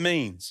here's what it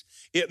means.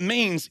 It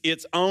means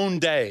its own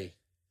day.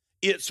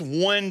 It's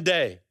one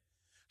day.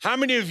 How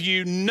many of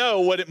you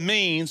know what it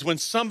means when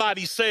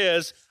somebody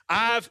says,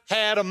 I've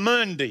had a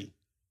Monday?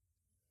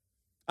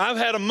 I've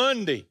had a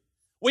Monday.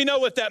 We know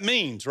what that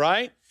means,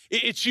 right?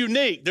 It's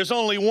unique. There's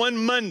only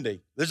one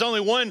Monday. There's only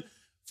one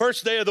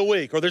first day of the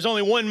week, or there's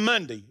only one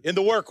Monday in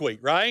the work week,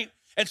 right?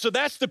 And so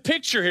that's the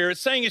picture here. It's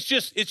saying it's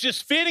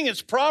just fitting,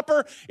 it's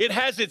proper, it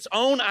has its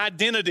own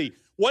identity.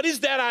 What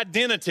is that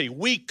identity?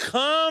 We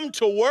come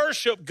to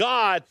worship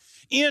God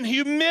in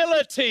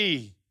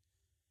humility,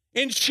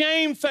 in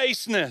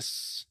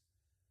shamefacedness.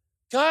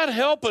 God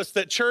help us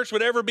that church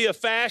would ever be a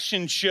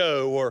fashion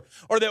show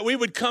or that we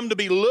would come to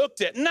be looked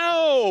at.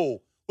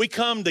 No, we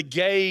come to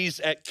gaze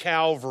at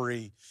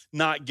Calvary,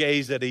 not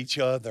gaze at each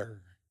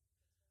other.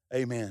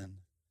 Amen.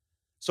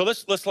 So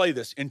let's lay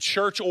this. In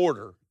church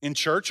order,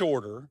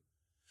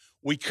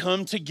 we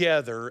come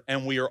together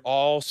and we are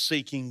all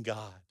seeking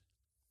God.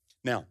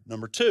 Now,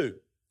 number two,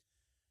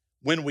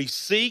 when we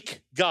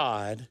seek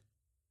God,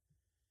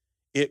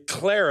 it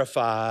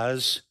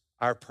clarifies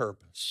our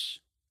purpose.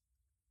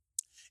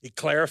 It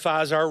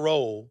clarifies our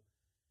role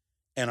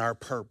and our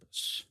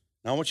purpose.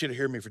 Now, I want you to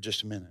hear me for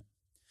just a minute.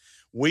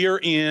 We are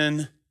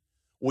in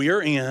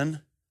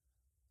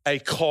a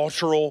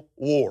cultural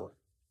war,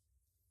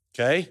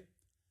 okay?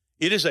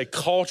 It is a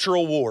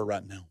cultural war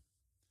right now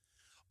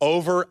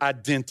over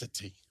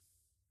identity,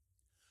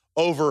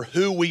 over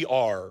who we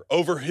are,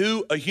 over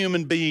who a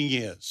human being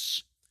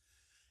is.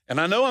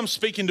 And I know I'm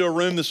speaking to a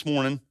room this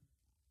morning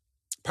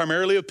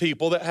primarily of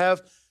people that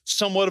have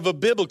somewhat of a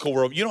biblical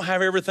world. You don't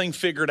have everything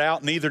figured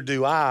out, neither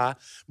do I,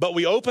 but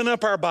we open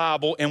up our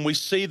Bible and we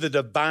see the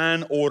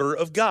divine order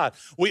of God.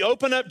 We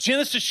open up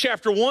Genesis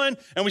chapter 1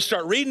 and we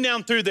start reading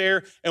down through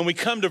there and we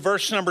come to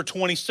verse number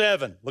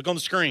 27. Look on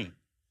the screen.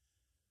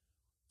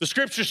 The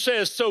scripture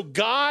says, so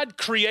God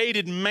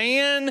created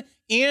man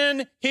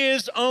in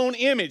his own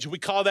image. We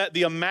call that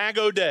the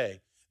Imago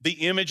Dei, the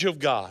image of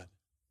God.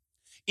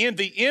 In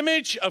the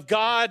image of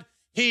God,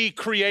 he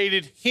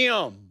created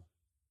him.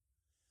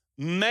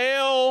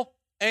 Male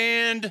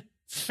and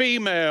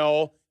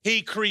female,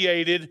 he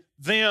created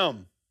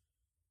them.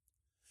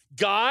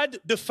 God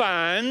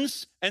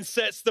defines and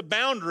sets the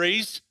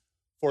boundaries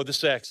for the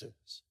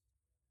sexes.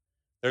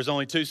 There's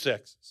only two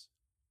sexes,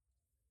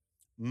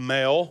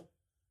 male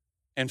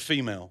and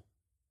female.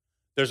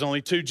 There's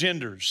only two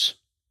genders.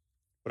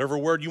 Whatever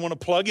word you want to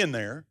plug in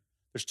there,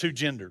 there's two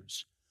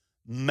genders,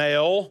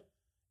 male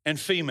and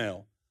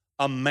female,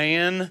 a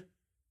man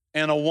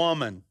and a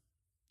woman.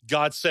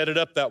 God set it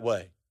up that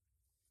way.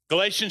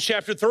 Galatians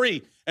chapter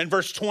 3 and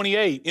verse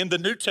 28, in the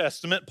New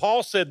Testament,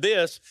 Paul said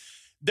this,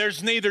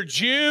 there's neither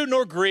Jew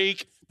nor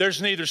Greek,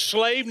 there's neither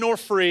slave nor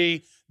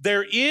free,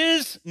 there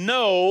is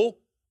no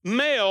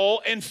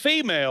male and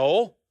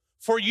female,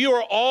 for you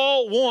are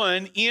all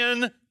one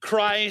in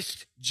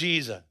Christ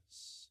Jesus.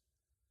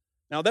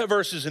 Now that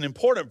verse is an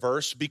important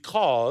verse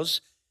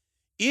because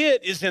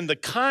it is in the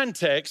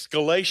context,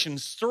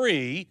 Galatians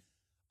 3,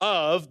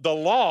 of the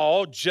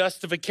law,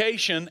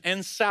 justification,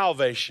 and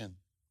salvation.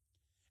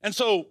 And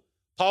so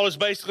Paul is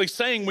basically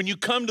saying when you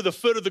come to the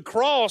foot of the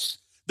cross,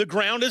 the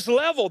ground is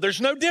level.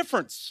 There's no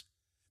difference.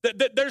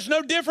 There's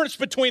no difference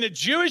between a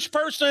Jewish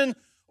person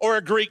or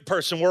a Greek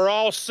person. We're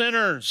all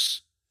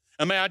sinners.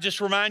 And may I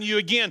just remind you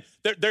again,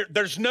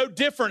 there's no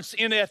difference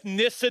in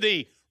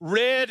ethnicity,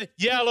 red,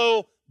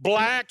 yellow,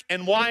 black,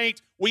 and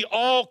white. We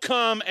all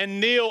come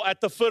and kneel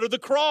at the foot of the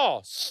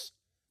cross.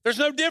 There's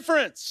no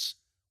difference.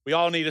 We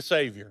all need a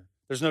Savior.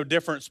 There's no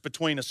difference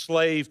between a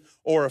slave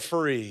or a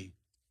free.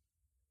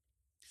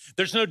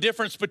 There's no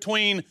difference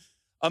between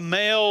a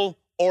male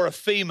or a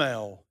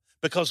female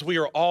because we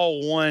are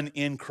all one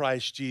in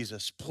Christ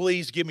Jesus.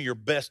 Please give me your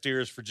best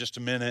ears for just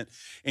a minute.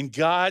 In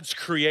God's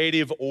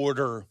creative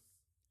order,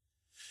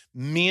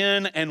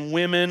 men and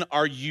women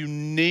are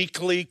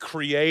uniquely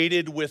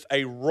created with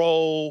a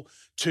role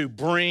to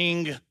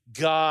bring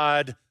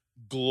God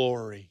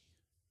glory.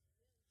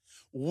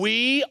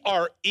 We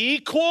are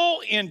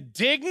equal in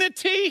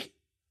dignity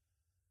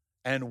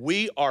and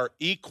we are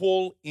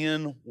equal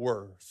in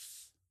worth.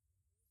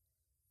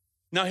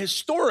 Now,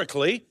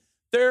 historically,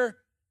 there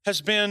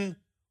has been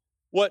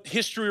what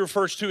history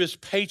refers to as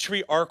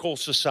patriarchal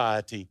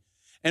society.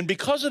 And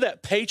because of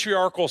that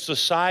patriarchal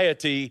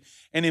society,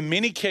 and in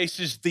many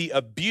cases, the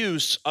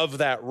abuse of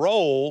that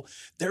role,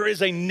 there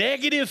is a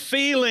negative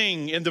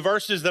feeling in the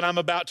verses that I'm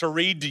about to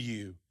read to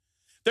you.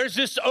 There's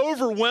this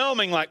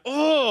overwhelming, like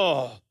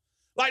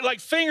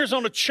fingers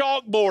on a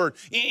chalkboard.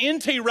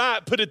 N.T.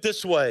 Wright put it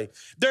this way.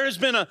 There has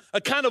been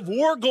a kind of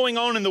war going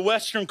on in the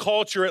Western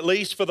culture, at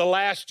least for the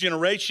last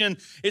generation.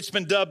 It's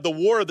been dubbed the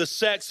War of the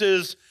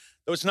Sexes,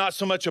 though it's not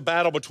so much a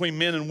battle between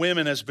men and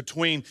women as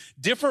between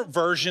different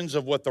versions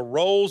of what the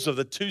roles of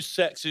the two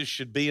sexes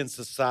should be in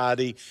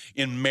society,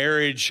 in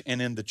marriage,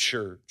 and in the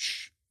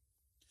church.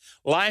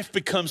 Life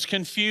becomes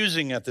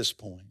confusing at this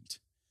point.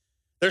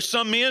 There's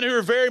some men who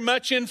are very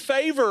much in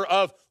favor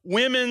of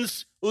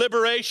women's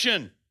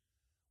liberation,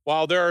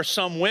 while there are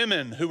some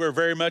women who are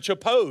very much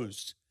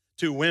opposed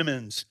to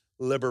women's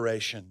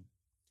liberation.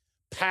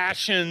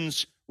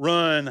 Passions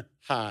run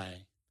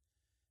high.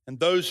 And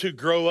those who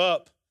grow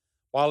up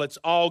while it's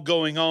all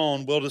going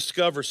on, we'll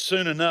discover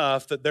soon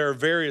enough that there are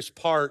various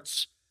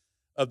parts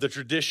of the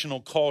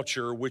traditional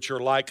culture which are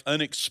like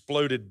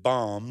unexploded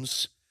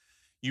bombs.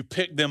 You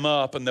pick them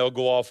up and they'll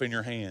go off in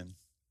your hand.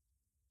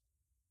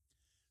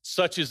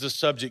 Such is the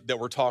subject that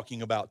we're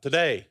talking about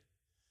today,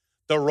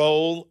 the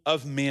role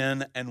of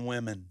men and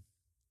women.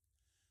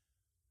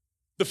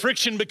 The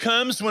friction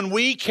becomes when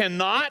we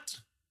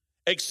cannot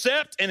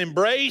accept and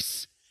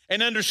embrace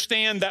and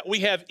understand that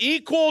we have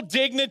equal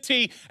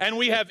dignity and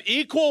we have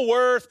equal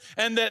worth,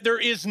 and that there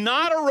is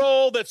not a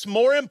role that's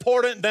more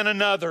important than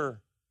another,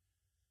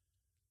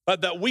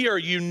 but that we are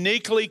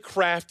uniquely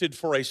crafted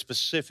for a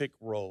specific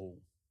role.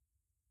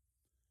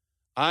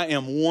 I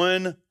am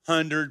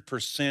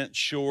 100%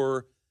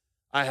 sure,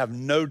 I have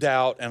no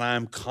doubt, and I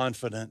am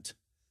confident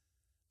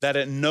that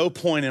at no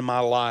point in my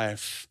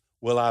life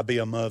will I be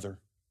a mother.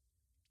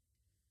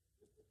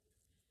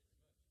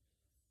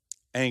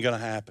 Ain't gonna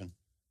happen.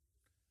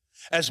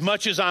 As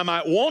much as I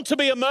might want to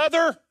be a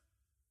mother,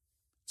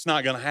 it's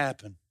not gonna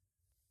happen.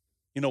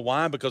 You know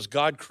why? Because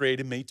God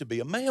created me to be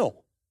a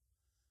male.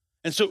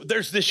 And so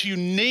there's this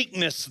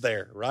uniqueness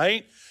there,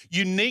 right?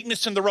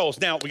 Uniqueness in the roles.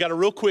 Now, we got to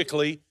real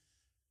quickly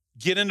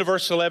get into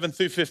verse 11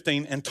 through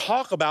 15 and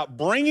talk about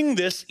bringing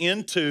this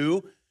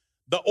into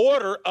the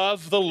order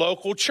of the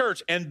local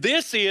church. And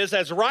this is,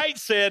 as Wright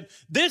said,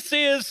 this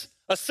is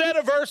a set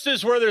of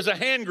verses where there's a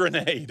hand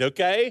grenade,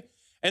 okay?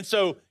 And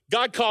so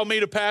God called me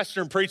to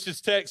pastor and preach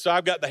this text, so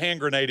I've got the hand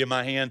grenade in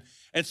my hand.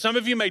 And some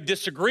of you may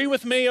disagree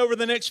with me over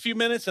the next few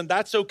minutes, and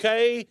that's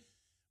okay.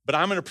 But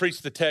I'm going to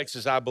preach the text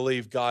as I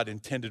believe God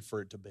intended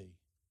for it to be.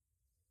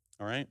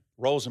 All right?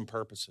 Roles and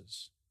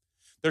purposes.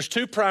 There's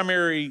two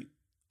primary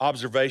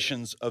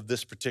observations of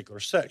this particular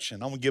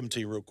section. I'm going to give them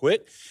to you real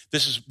quick.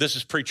 This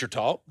is preacher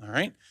talk, all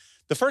right?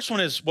 The first one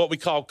is what we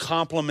call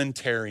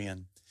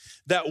complementarian,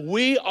 that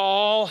we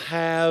all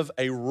have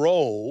a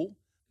role,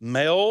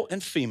 male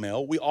and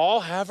female. We all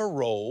have a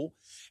role,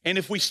 and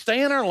if we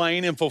stay in our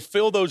lane and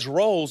fulfill those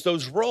roles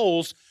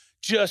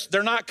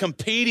they're not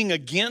competing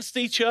against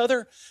each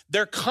other.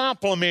 They're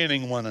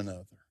complementing one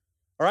another,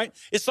 all right?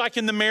 It's like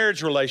in the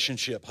marriage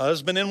relationship,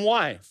 husband and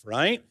wife,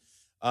 right?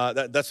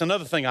 That's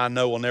another thing I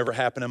know will never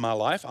happen in my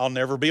life. I'll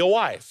never be a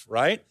wife,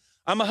 right?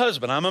 I'm a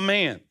husband. I'm a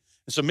man.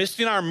 And so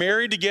Misty and I are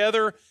married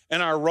together,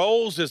 and our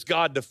roles as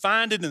God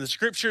defined it in the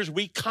scriptures,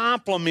 we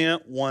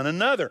complement one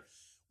another.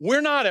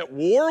 We're not at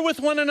war with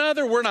one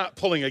another. We're not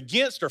pulling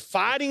against or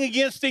fighting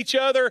against each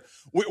other.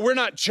 We're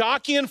not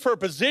jockeying for a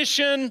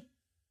position.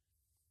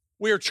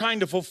 We are trying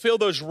to fulfill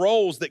those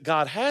roles that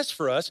God has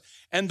for us,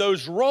 and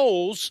those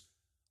roles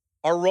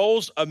are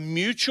roles of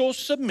mutual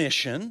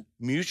submission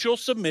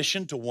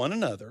to one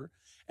another,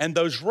 and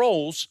those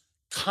roles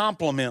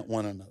complement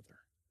one another.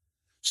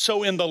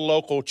 So in the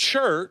local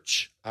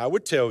church, I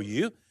would tell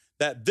you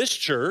that this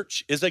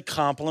church is a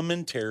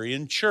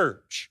complementarian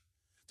church.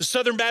 The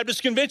Southern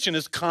Baptist Convention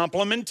is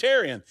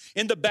complementarian.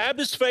 In the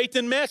Baptist Faith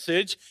and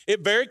Message,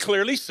 it very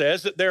clearly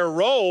says that there are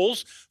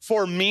roles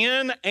for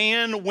men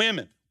and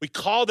women. We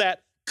call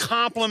that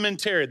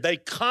complementary. They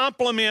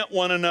complement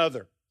one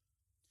another.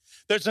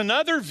 There's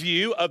another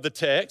view of the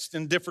text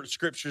in different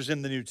scriptures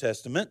in the New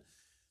Testament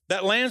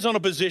that lands on a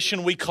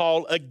position we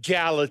call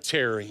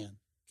egalitarian,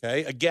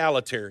 okay?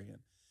 Egalitarian.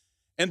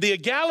 And the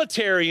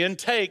egalitarian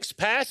takes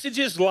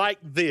passages like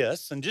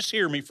this, and just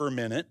hear me for a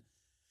minute,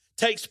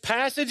 takes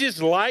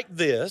passages like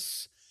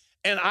this,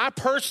 and I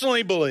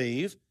personally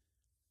believe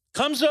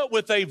comes up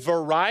with a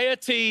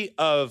variety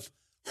of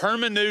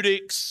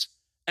hermeneutics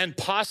and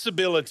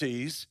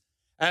possibilities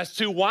as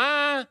to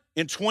why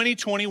in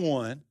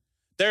 2021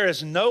 there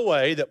is no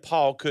way that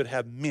Paul could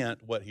have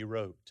meant what he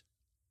wrote.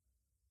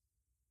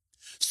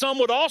 Some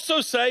would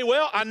also say,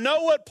 well, I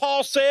know what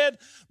Paul said,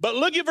 but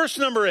look at verse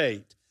number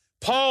 8.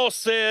 Paul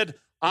said,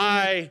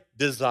 I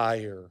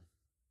desire.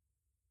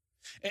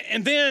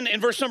 And then in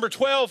verse number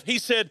 12, he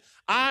said,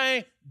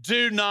 I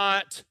do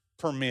not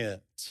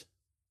permit.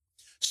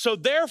 So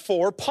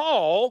therefore,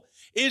 Paul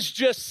is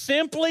just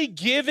simply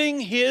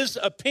giving his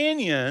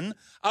opinion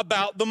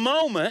about the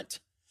moment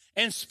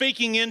and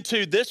speaking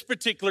into this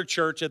particular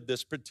church at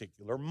this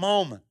particular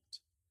moment.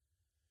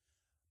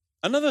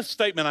 Another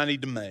statement I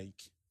need to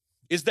make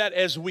is that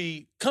as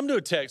we come to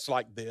a text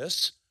like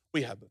this,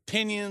 we have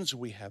opinions,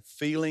 we have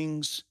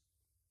feelings.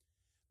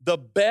 The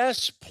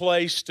best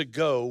place to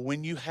go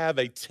when you have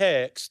a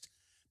text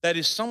that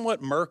is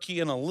somewhat murky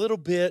and a little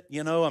bit,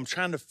 I'm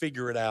trying to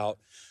figure it out.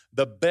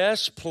 The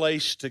best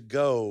place to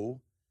go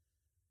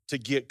to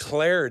get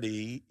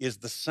clarity is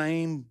the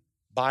same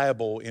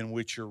Bible in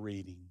which you're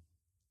reading.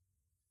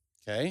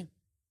 Okay?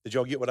 Did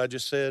y'all get what I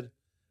just said?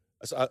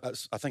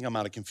 I think I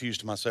might have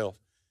confused myself.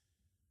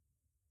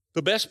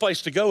 The best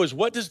place to go is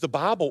what does the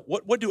Bible,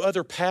 what do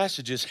other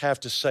passages have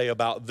to say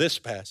about this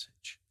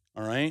passage?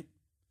 All right?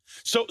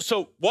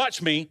 So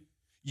watch me.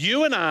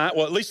 You and I,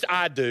 well, at least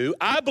I do,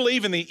 I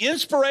believe in the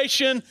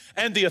inspiration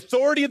and the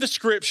authority of the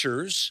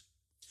scriptures.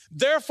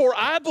 Therefore,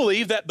 I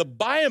believe that the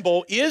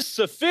Bible is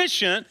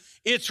sufficient,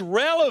 it's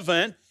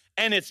relevant,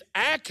 and it's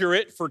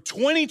accurate for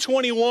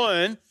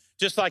 2021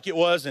 just like it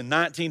was in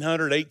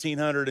 1900,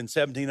 1800, and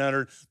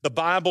 1700. The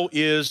Bible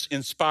is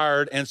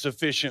inspired and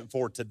sufficient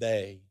for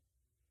today.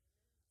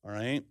 All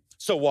right?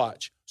 So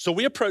watch. So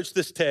we approach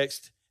this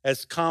text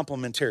as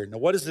complementary. Now,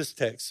 what does this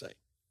text say?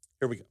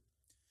 Here we go.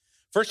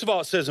 First of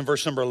all, it says in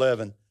verse number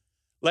 11,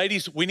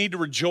 ladies, we need to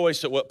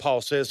rejoice at what Paul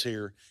says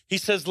here. He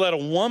says, let a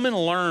woman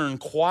learn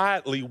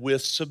quietly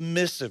with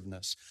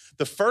submissiveness.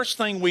 The first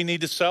thing we need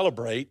to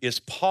celebrate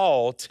is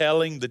Paul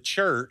telling the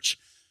church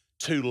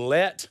to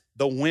let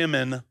the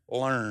women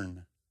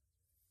learn.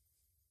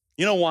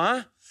 You know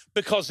why?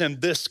 Because in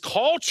this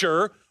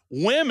culture,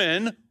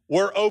 women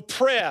were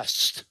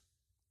oppressed.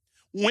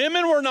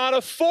 Women were not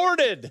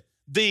afforded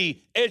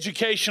the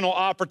educational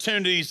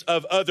opportunities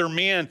of other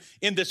men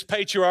in this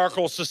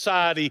patriarchal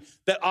society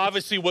that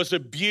obviously was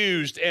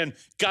abused and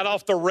got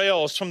off the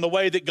rails from the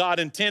way that God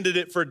intended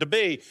it for it to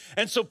be.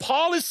 And so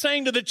Paul is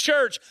saying to the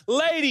church,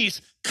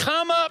 ladies,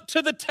 come up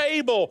to the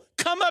table,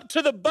 come up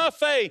to the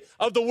buffet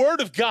of the Word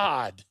of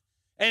God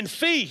and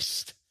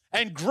feast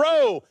and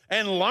grow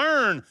and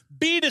learn,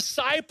 be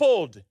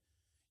discipled.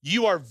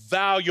 You are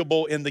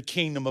valuable in the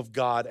kingdom of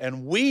God.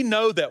 And we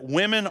know that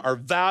women are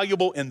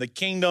valuable in the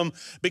kingdom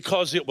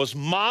because it was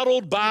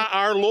modeled by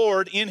our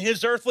Lord in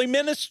his earthly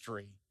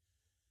ministry.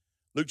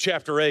 Luke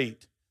chapter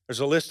 8, there's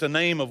a list of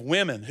name of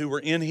women who were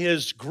in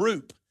his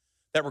group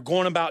that were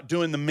going about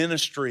doing the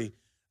ministry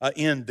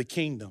in the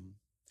kingdom.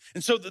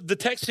 And so the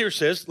text here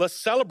says, let's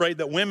celebrate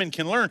that women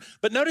can learn.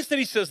 But notice that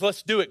he says,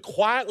 let's do it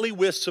quietly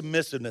with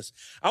submissiveness.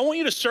 I want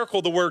you to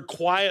circle the word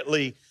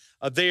quietly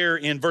there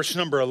in verse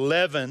number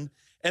 11.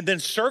 And then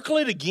circle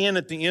it again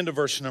at the end of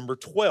verse number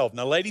 12.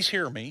 Now, ladies,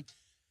 hear me.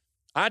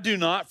 I do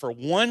not for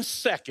 1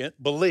 second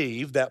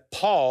believe that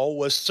Paul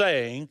was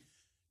saying,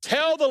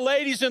 tell the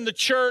ladies in the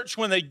church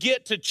when they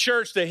get to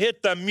church to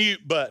hit the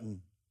mute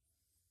button.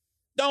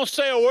 Don't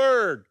say a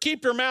word.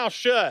 Keep your mouth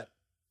shut.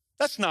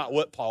 That's not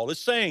what Paul is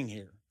saying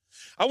here.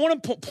 I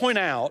want to point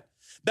out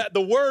that the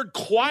word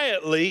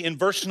quietly in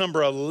verse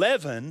number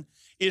 11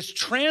 is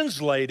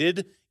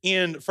translated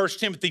in 1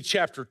 Timothy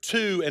chapter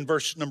 2 and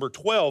verse number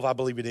 12, I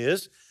believe it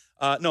is.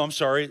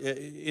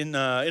 In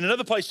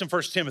another place in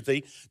 1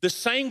 Timothy, the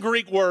same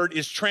Greek word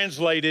is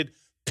translated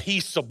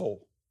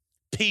peaceable.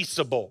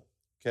 Peaceable,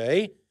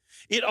 okay?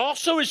 It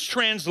also is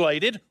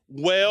translated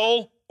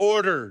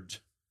well-ordered,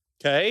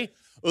 okay?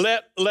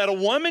 Let a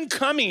woman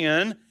come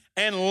in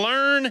and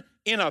learn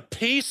in a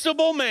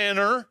peaceable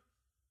manner,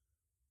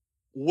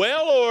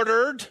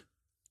 well-ordered,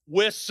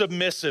 with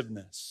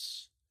submissiveness.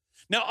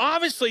 Now,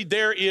 obviously,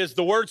 there is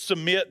the word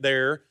submit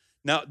there.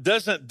 Now,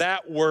 doesn't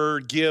that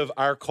word give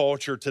our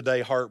culture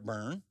today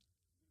heartburn?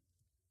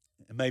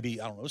 And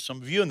maybe, I don't know,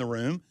 some of you in the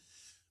room.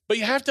 But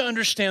you have to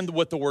understand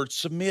what the word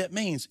submit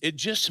means. It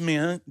just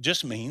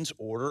means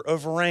order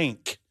of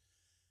rank.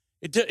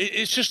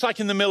 It's just like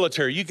in the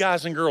military. You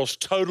guys and girls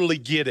totally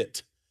get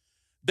it.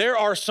 There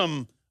are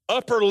some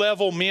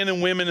upper-level men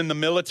and women in the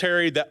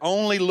military that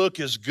only look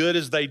as good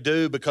as they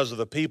do because of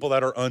the people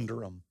that are under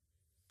them,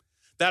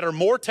 that are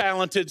more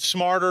talented,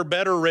 smarter,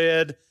 better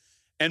read,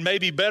 and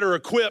maybe better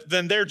equipped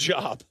than their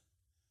job.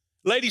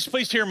 Ladies,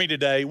 please hear me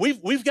today.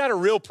 We've got a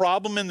real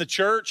problem in the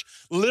church,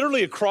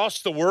 literally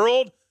across the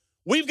world.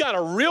 We've got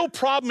a real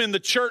problem in the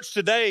church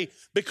today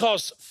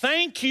because,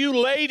 thank you,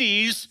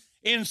 ladies,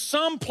 in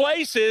some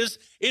places,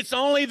 it's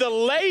only the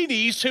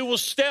ladies who will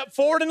step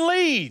forward and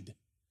lead.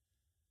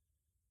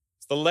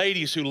 It's the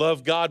ladies who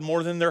love God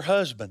more than their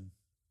husband,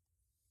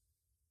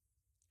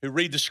 who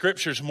read the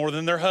scriptures more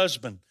than their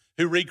husband,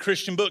 who read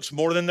Christian books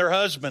more than their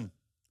husband,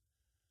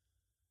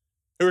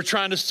 who are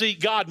trying to seek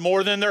God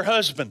more than their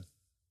husband.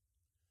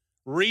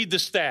 Read the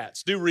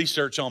stats. Do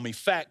research on me.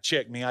 Fact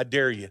check me. I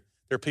dare you.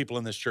 There are people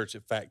in this church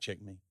that fact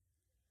check me.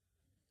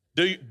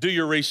 Do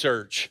your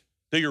research.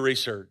 Do your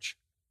research.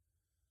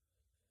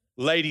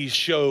 Ladies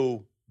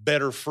show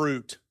better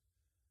fruit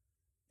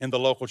in the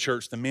local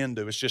church than men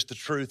do. It's just the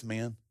truth,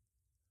 man.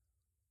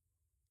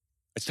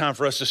 It's time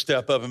for us to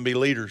step up and be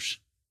leaders.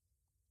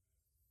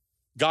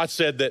 God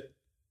said that,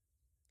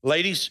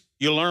 ladies,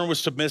 you learn with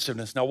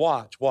submissiveness. Now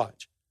watch.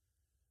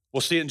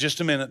 We'll see it in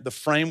just a minute. The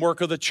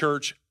framework of the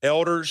church,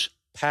 elders,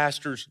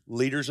 pastors,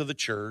 leaders of the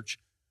church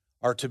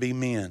are to be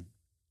men.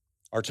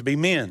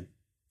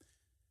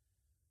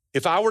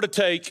 If I were to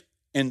take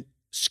and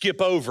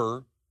skip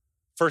over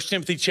 1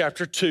 Timothy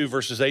chapter 2,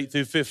 verses 8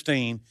 through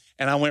 15,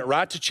 and I went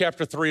right to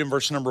chapter 3 and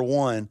verse number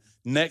 1,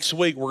 next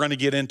week we're going to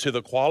get into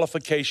the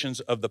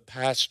qualifications of the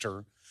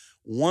pastor.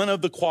 One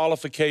of the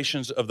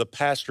qualifications of the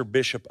pastor,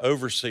 bishop,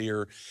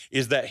 overseer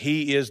is that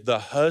he is the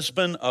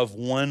husband of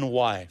one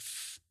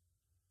wife,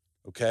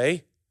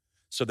 okay?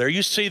 So there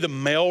you see the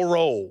male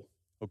role,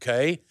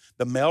 okay?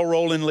 The male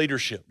role in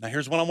leadership. Now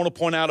here's what I want to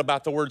point out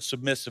about the word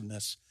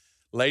submissiveness.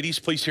 Ladies,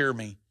 please hear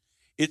me.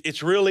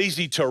 It's real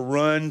easy to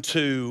run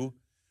to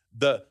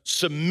the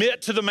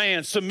submit to the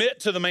man.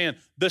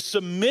 The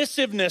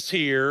submissiveness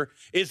here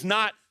is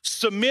not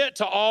submit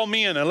to all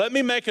men. And let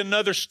me make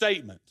another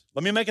statement.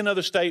 We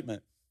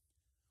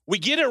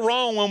get it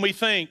wrong when we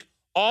think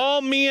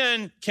all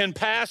men can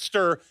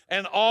pastor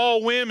and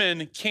all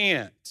women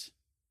can't.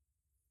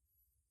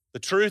 The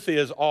truth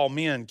is all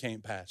men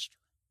can't pastor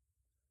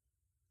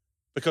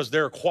because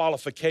there are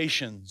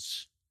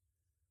qualifications.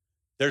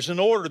 There's an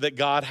order that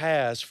God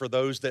has for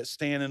those that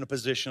stand in a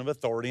position of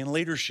authority and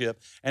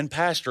leadership and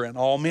pastor, and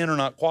all men are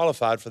not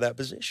qualified for that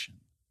position.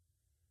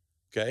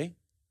 Okay?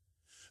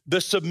 The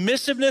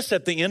submissiveness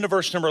at the end of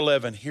verse number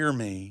 11, hear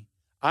me,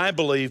 I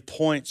believe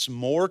points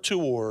more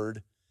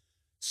toward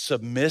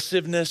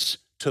submissiveness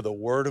to the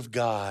Word of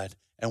God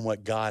and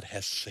what God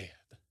has said.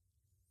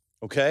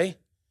 Okay?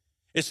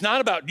 It's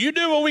not about you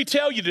do what we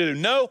tell you to do.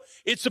 No,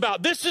 it's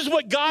about this is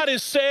what God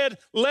has said.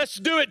 Let's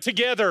do it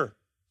together.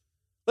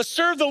 Let's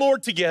serve the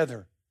Lord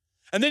together.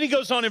 And then he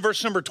goes on in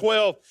verse number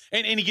 12,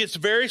 and he gets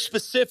very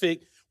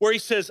specific where he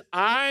says,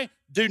 I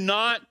do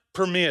not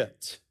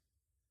permit.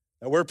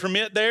 That word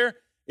permit there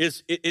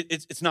is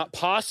it's not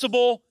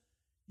possible.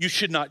 You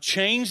should not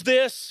change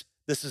this.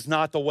 This is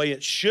not the way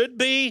it should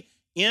be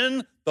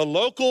in the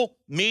local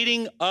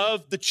meeting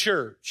of the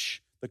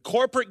church, the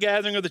corporate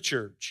gathering of the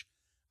church.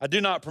 I do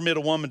not permit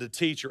a woman to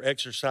teach or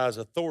exercise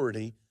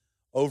authority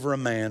over a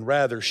man.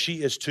 Rather,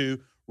 she is to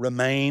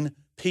remain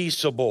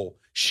peaceable.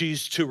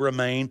 She's to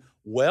remain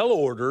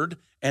well-ordered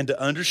and to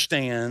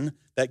understand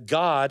that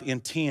God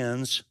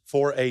intends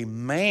for a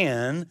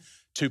man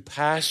to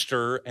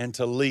pastor and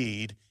to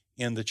lead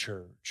in the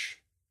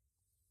church.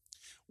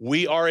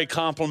 We are a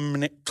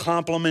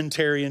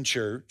complementarian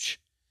church,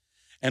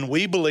 and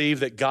we believe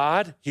that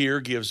God here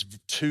gives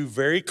two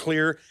very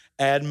clear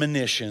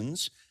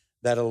admonitions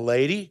that a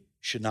lady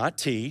should not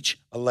teach,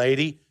 a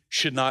lady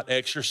should not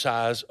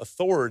exercise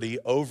authority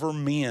over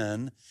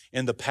men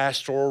in the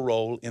pastoral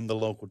role in the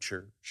local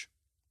church.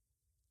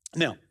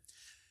 Now,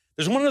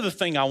 there's one other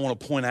thing I want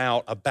to point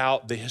out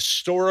about the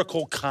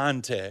historical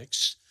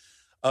context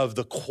of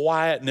the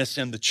quietness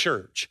in the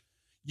church.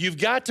 You've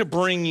got to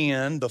bring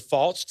in the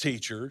false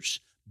teachers,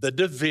 the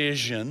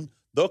division,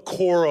 the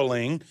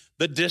quarreling,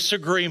 the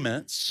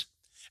disagreements.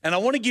 And I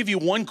want to give you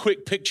one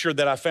quick picture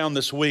that I found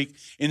this week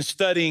in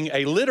studying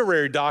a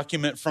literary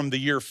document from the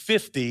year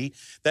 50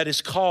 that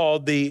is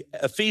called the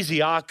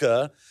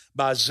Ephesiaca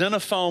by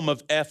Xenophon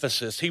of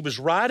Ephesus. He was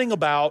writing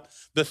about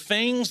the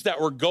things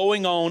that were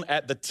going on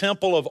at the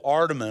temple of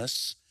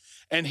Artemis,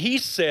 and he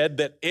said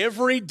that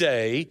every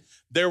day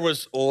there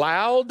was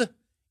loud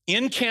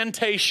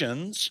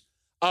incantations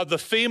of the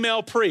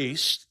female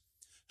priest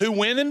who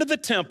went into the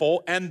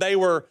temple, and they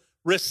were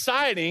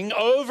reciting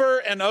over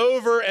and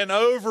over and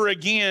over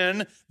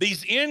again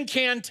these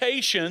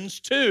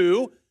incantations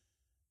to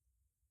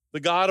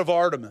the god of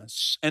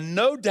Artemis. And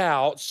no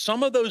doubt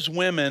some of those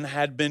women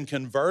had been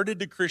converted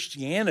to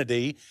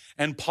Christianity,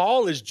 and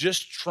Paul is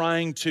just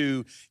trying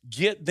to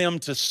get them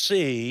to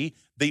see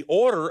the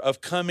order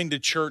of coming to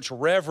church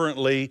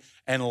reverently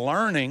and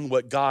learning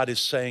what God is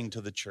saying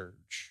to the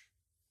church.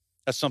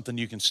 That's something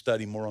you can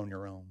study more on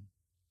your own.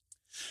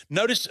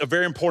 Notice a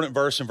very important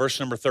verse in verse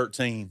number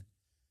 13.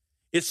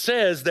 It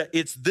says that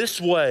it's this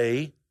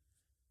way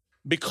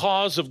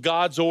because of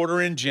God's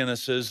order in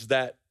Genesis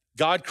that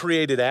God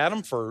created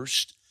Adam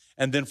first,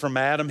 and then from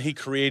Adam he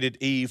created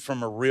Eve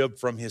from a rib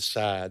from his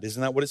side.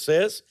 Isn't that what it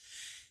says?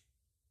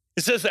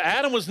 It says that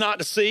Adam was not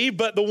deceived,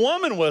 but the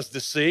woman was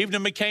deceived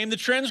and became the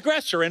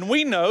transgressor. And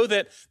we know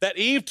that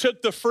Eve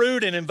took the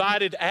fruit and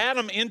invited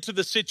Adam into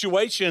the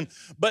situation.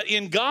 But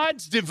in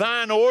God's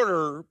divine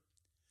order,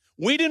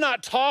 we do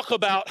not talk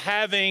about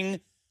having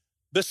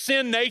the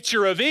sin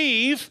nature of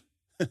Eve.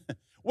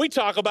 We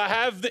talk about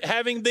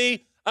having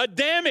the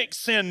Adamic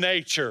sin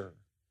nature,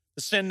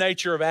 the sin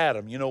nature of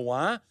Adam. You know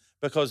why?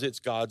 Because it's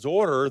God's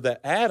order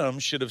that Adam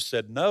should have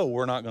said, no,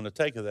 we're not going to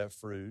take of that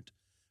fruit,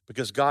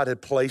 because God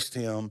had placed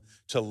him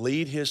to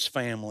lead his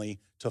family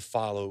to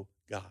follow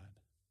God.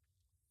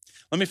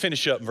 Let me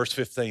finish up in verse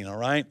 15, all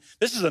right?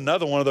 This is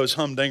another one of those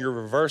humdinger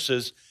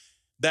verses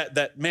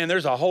that man,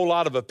 there's a whole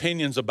lot of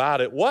opinions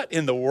about it. What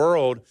in the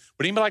world?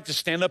 Would anybody like to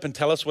stand up and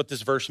tell us what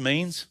this verse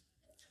means?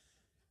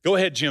 Go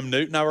ahead, Jim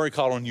Newton. I've already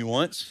called on you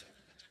once.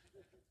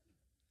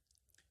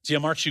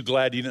 Jim, aren't you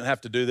glad you didn't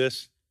have to do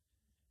this?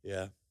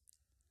 Yeah.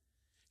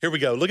 Here we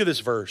go. Look at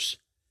this verse.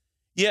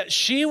 Yet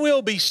she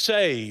will be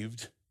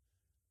saved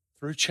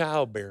through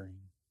childbearing,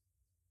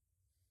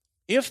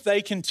 if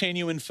they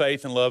continue in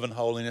faith and love and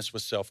holiness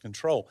with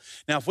self-control.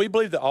 Now, if we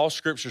believe that all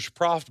Scripture is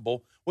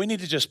profitable, we need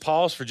to just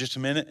pause for just a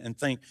minute and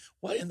think,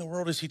 what in the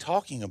world is he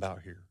talking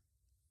about here?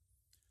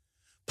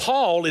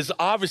 Paul is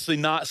obviously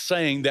not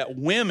saying that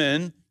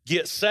women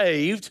get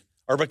saved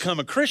or become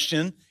a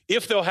Christian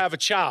if they'll have a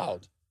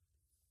child,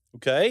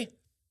 okay?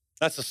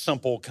 That's a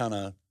simple kind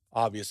of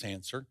obvious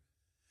answer.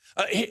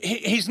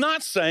 He's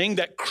not saying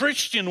that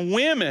Christian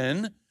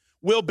women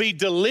will be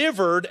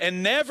delivered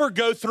and never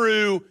go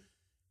through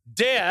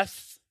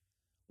death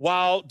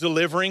while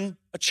delivering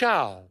a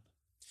child.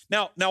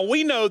 Now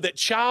we know that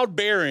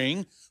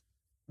childbearing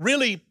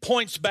really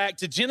points back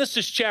to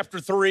Genesis chapter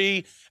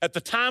 3 at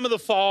the time of the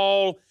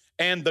fall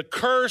and the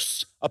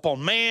curse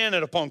upon man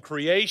and upon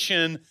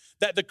creation,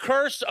 that the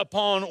curse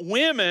upon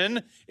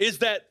women is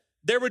that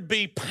there would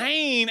be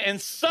pain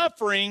and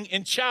suffering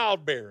in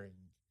childbearing.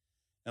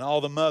 And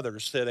all the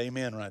mothers said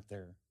amen right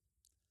there.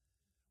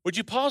 Would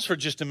you pause for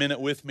just a minute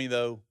with me,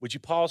 though? Would you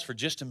pause for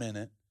just a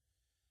minute?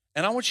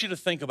 And I want you to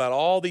think about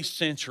all these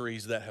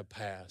centuries that have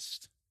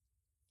passed.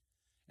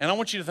 And I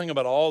want you to think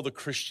about all the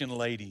Christian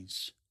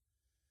ladies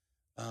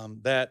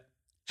that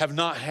have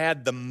not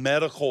had the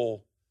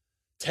medical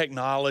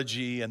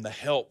technology and the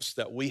helps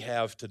that we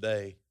have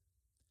today.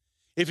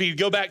 If you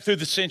go back through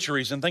the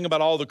centuries and think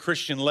about all the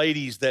Christian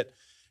ladies that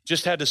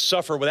just had to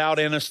suffer without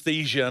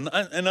anesthesia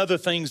and other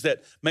things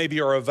that maybe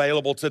are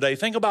available today.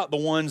 Think about the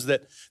ones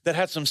that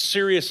had some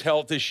serious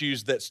health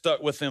issues that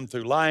stuck with them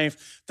through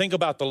life. Think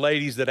about the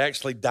ladies that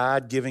actually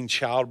died giving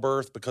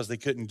childbirth because they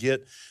couldn't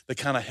get the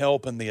kind of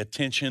help and the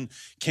attention.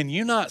 Can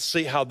you not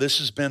see how this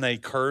has been a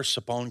curse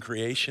upon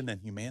creation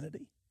and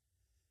humanity?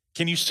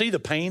 Can you see the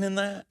pain in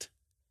that?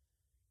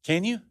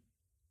 Can you?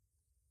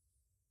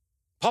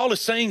 Paul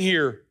is saying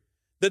here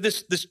that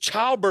this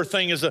childbirth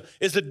thing is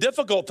a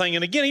difficult thing.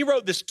 And again, he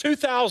wrote this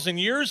 2,000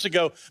 years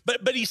ago,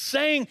 but he's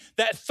saying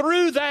that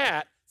through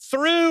that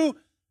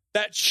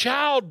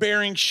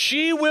childbearing,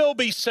 she will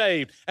be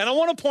saved. And I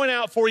want to point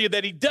out for you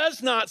that he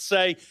does not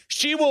say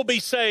she will be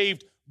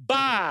saved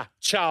by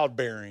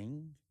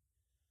childbearing.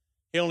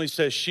 He only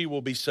says she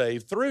will be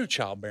saved through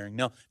childbearing.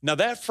 Now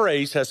that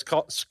phrase has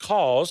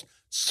caused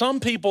some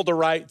people to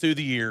write through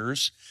the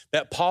years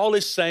that Paul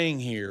is saying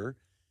here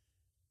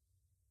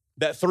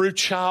that through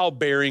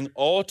childbearing,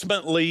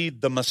 ultimately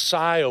the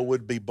Messiah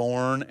would be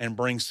born and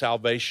bring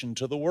salvation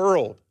to the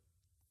world.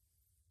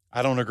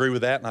 I don't agree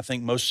with that, and I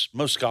think most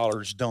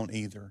scholars don't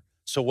either.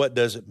 So what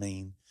does it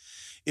mean?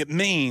 It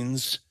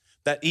means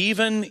that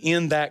even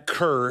in that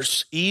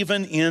curse,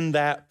 even in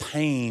that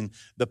pain,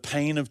 the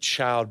pain of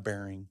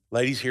childbearing,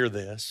 ladies, hear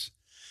this,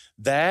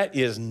 that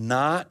is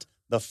not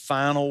the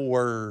final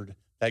word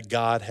that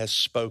God has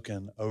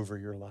spoken over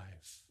your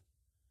life.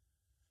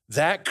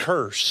 That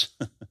curse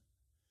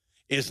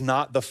is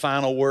not the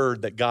final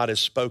word that God has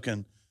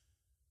spoken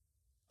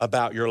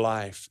about your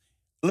life.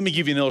 Let me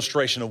give you an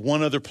illustration of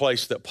one other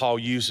place that Paul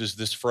uses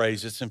this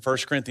phrase. It's in 1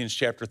 Corinthians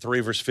chapter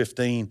 3, verse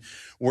 15,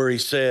 where he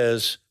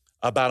says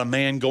about a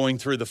man going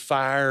through the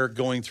fire,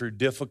 going through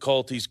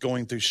difficulties,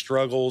 going through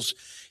struggles.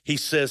 He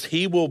says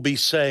he will be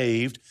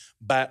saved,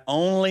 but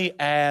only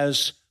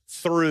as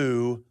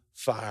through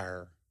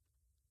fire.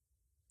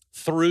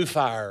 Through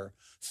fire,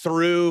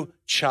 through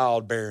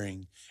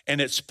childbearing.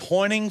 And it's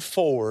pointing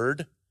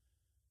forward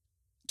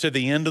to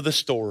the end of the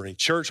story.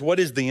 Church, what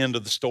is the end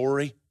of the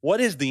story?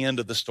 What is the end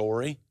of the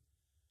story?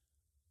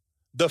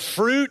 The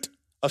fruit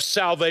of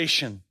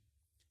salvation.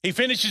 He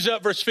finishes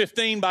up verse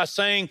 15 by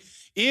saying,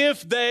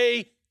 if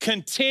they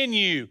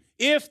continue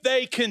in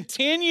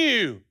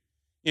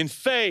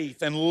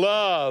faith and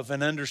love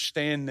and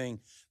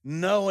understanding,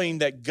 knowing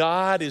that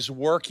God is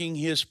working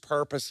his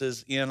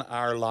purposes in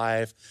our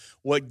life,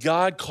 what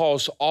God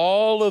calls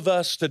all of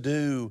us to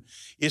do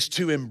is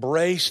to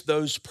embrace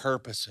those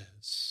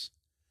purposes,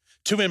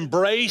 to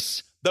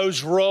embrace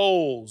those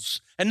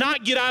roles and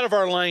not get out of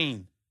our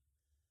lane,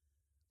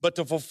 but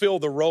to fulfill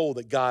the role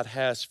that God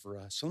has for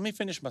us. So let me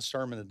finish my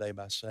sermon today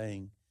by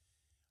saying,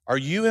 are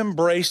you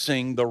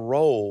embracing the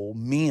role,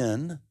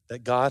 men,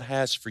 that God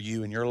has for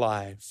you in your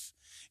life,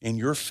 in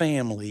your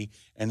family,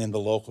 and in the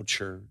local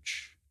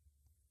church?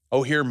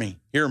 Oh, hear me.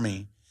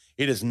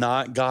 It is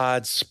not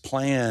God's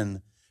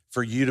plan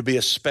for you to be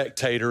a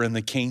spectator in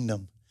the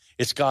kingdom.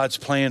 It's God's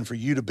plan for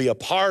you to be a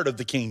part of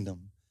the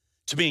kingdom,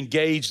 to be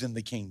engaged in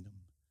the kingdom.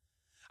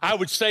 I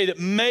would say that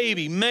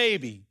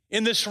maybe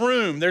in this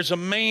room, there's a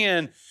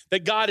man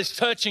that God is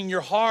touching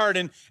your heart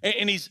and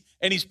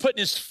he's putting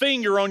his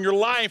finger on your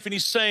life and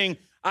he's saying,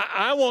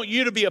 I want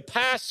you to be a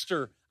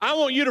pastor. I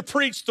want you to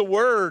preach the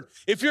word.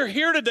 If you're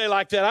here today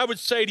like that, I would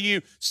say to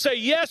you, say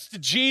yes to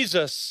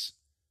Jesus.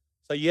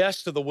 Say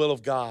yes to the will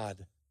of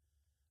God.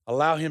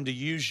 Allow him to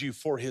use you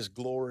for his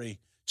glory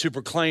to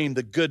proclaim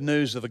the good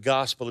news of the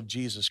gospel of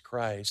Jesus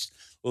Christ.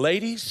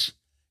 Ladies,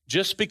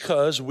 just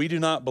because we do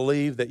not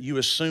believe that you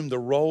assume the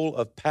role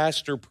of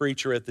pastor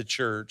preacher at the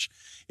church,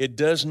 it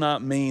does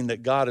not mean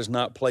that God has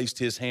not placed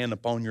his hand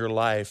upon your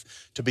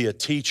life to be a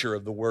teacher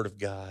of the word of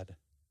God,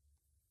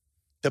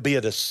 to be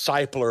a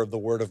discipler of the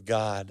word of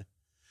God,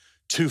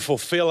 to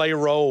fulfill a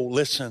role.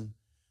 Listen,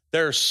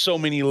 there are so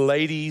many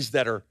ladies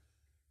that are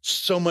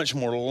so much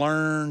more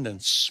learned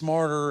and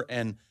smarter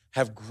and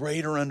have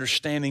greater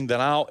understanding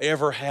than I'll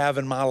ever have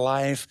in my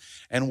life,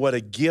 and what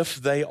a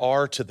gift they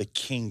are to the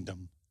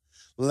kingdom.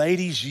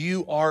 Ladies,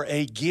 you are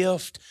a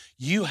gift.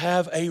 You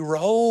have a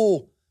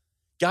role.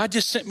 God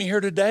just sent me here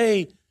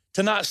today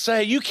to not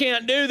say, you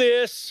can't do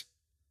this.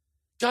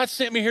 God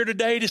sent me here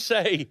today to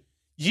say,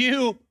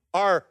 you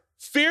are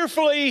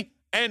fearfully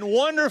and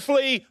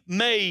wonderfully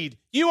made.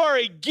 You are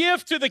a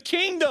gift to the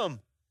kingdom.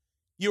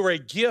 You are a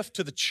gift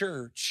to the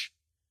church.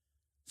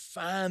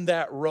 Find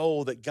that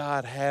role that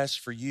God has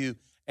for you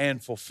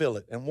and fulfill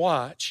it. And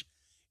watch,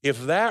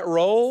 if that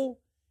role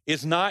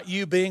is not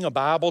you being a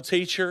Bible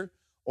teacher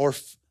or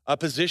a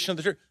position of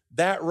the church,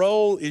 that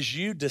role is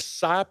you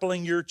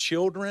discipling your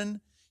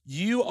children.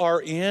 You are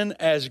in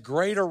as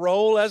great a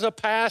role as a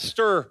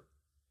pastor.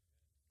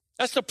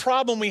 That's the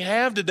problem we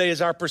have today,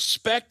 is our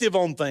perspective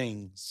on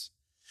things.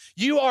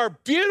 You are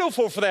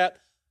beautiful for that.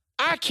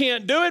 I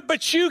can't do it,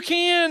 but you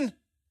can.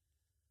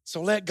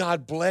 So let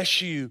God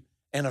bless you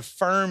and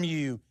affirm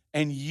you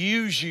and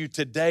use you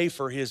today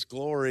for his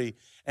glory.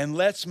 And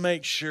let's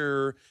make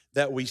sure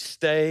that we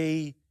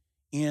stay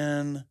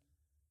in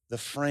the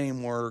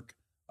framework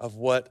of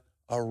what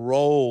a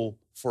role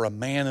for a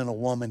man and a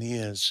woman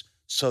is,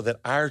 so that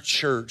our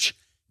church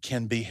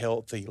can be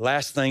healthy.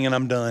 Last thing and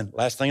I'm done.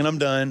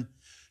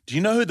 Do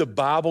you know who the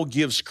Bible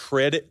gives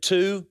credit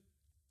to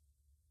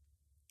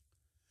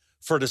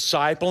for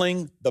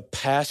discipling the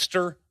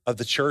pastor of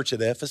the church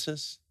at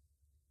Ephesus?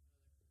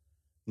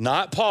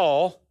 Not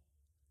Paul.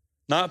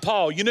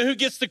 You know who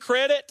gets the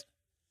credit?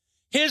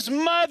 His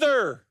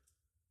mother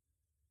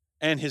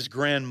and his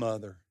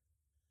grandmother.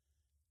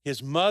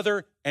 His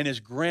mother and his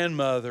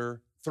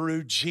grandmother,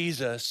 through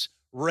Jesus,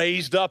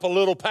 raised up a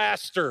little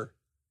pastor.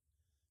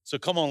 So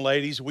come on,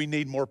 ladies, we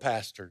need more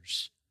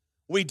pastors.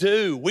 We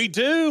do.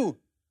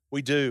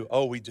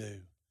 Oh, we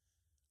do.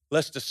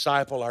 Let's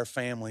disciple our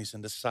families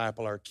and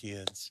disciple our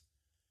kids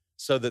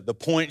so that the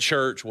Point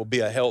Church will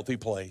be a healthy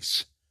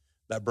place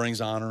that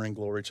brings honor and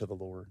glory to the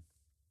Lord.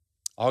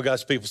 All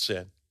God's people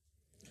said,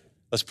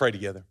 let's pray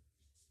together.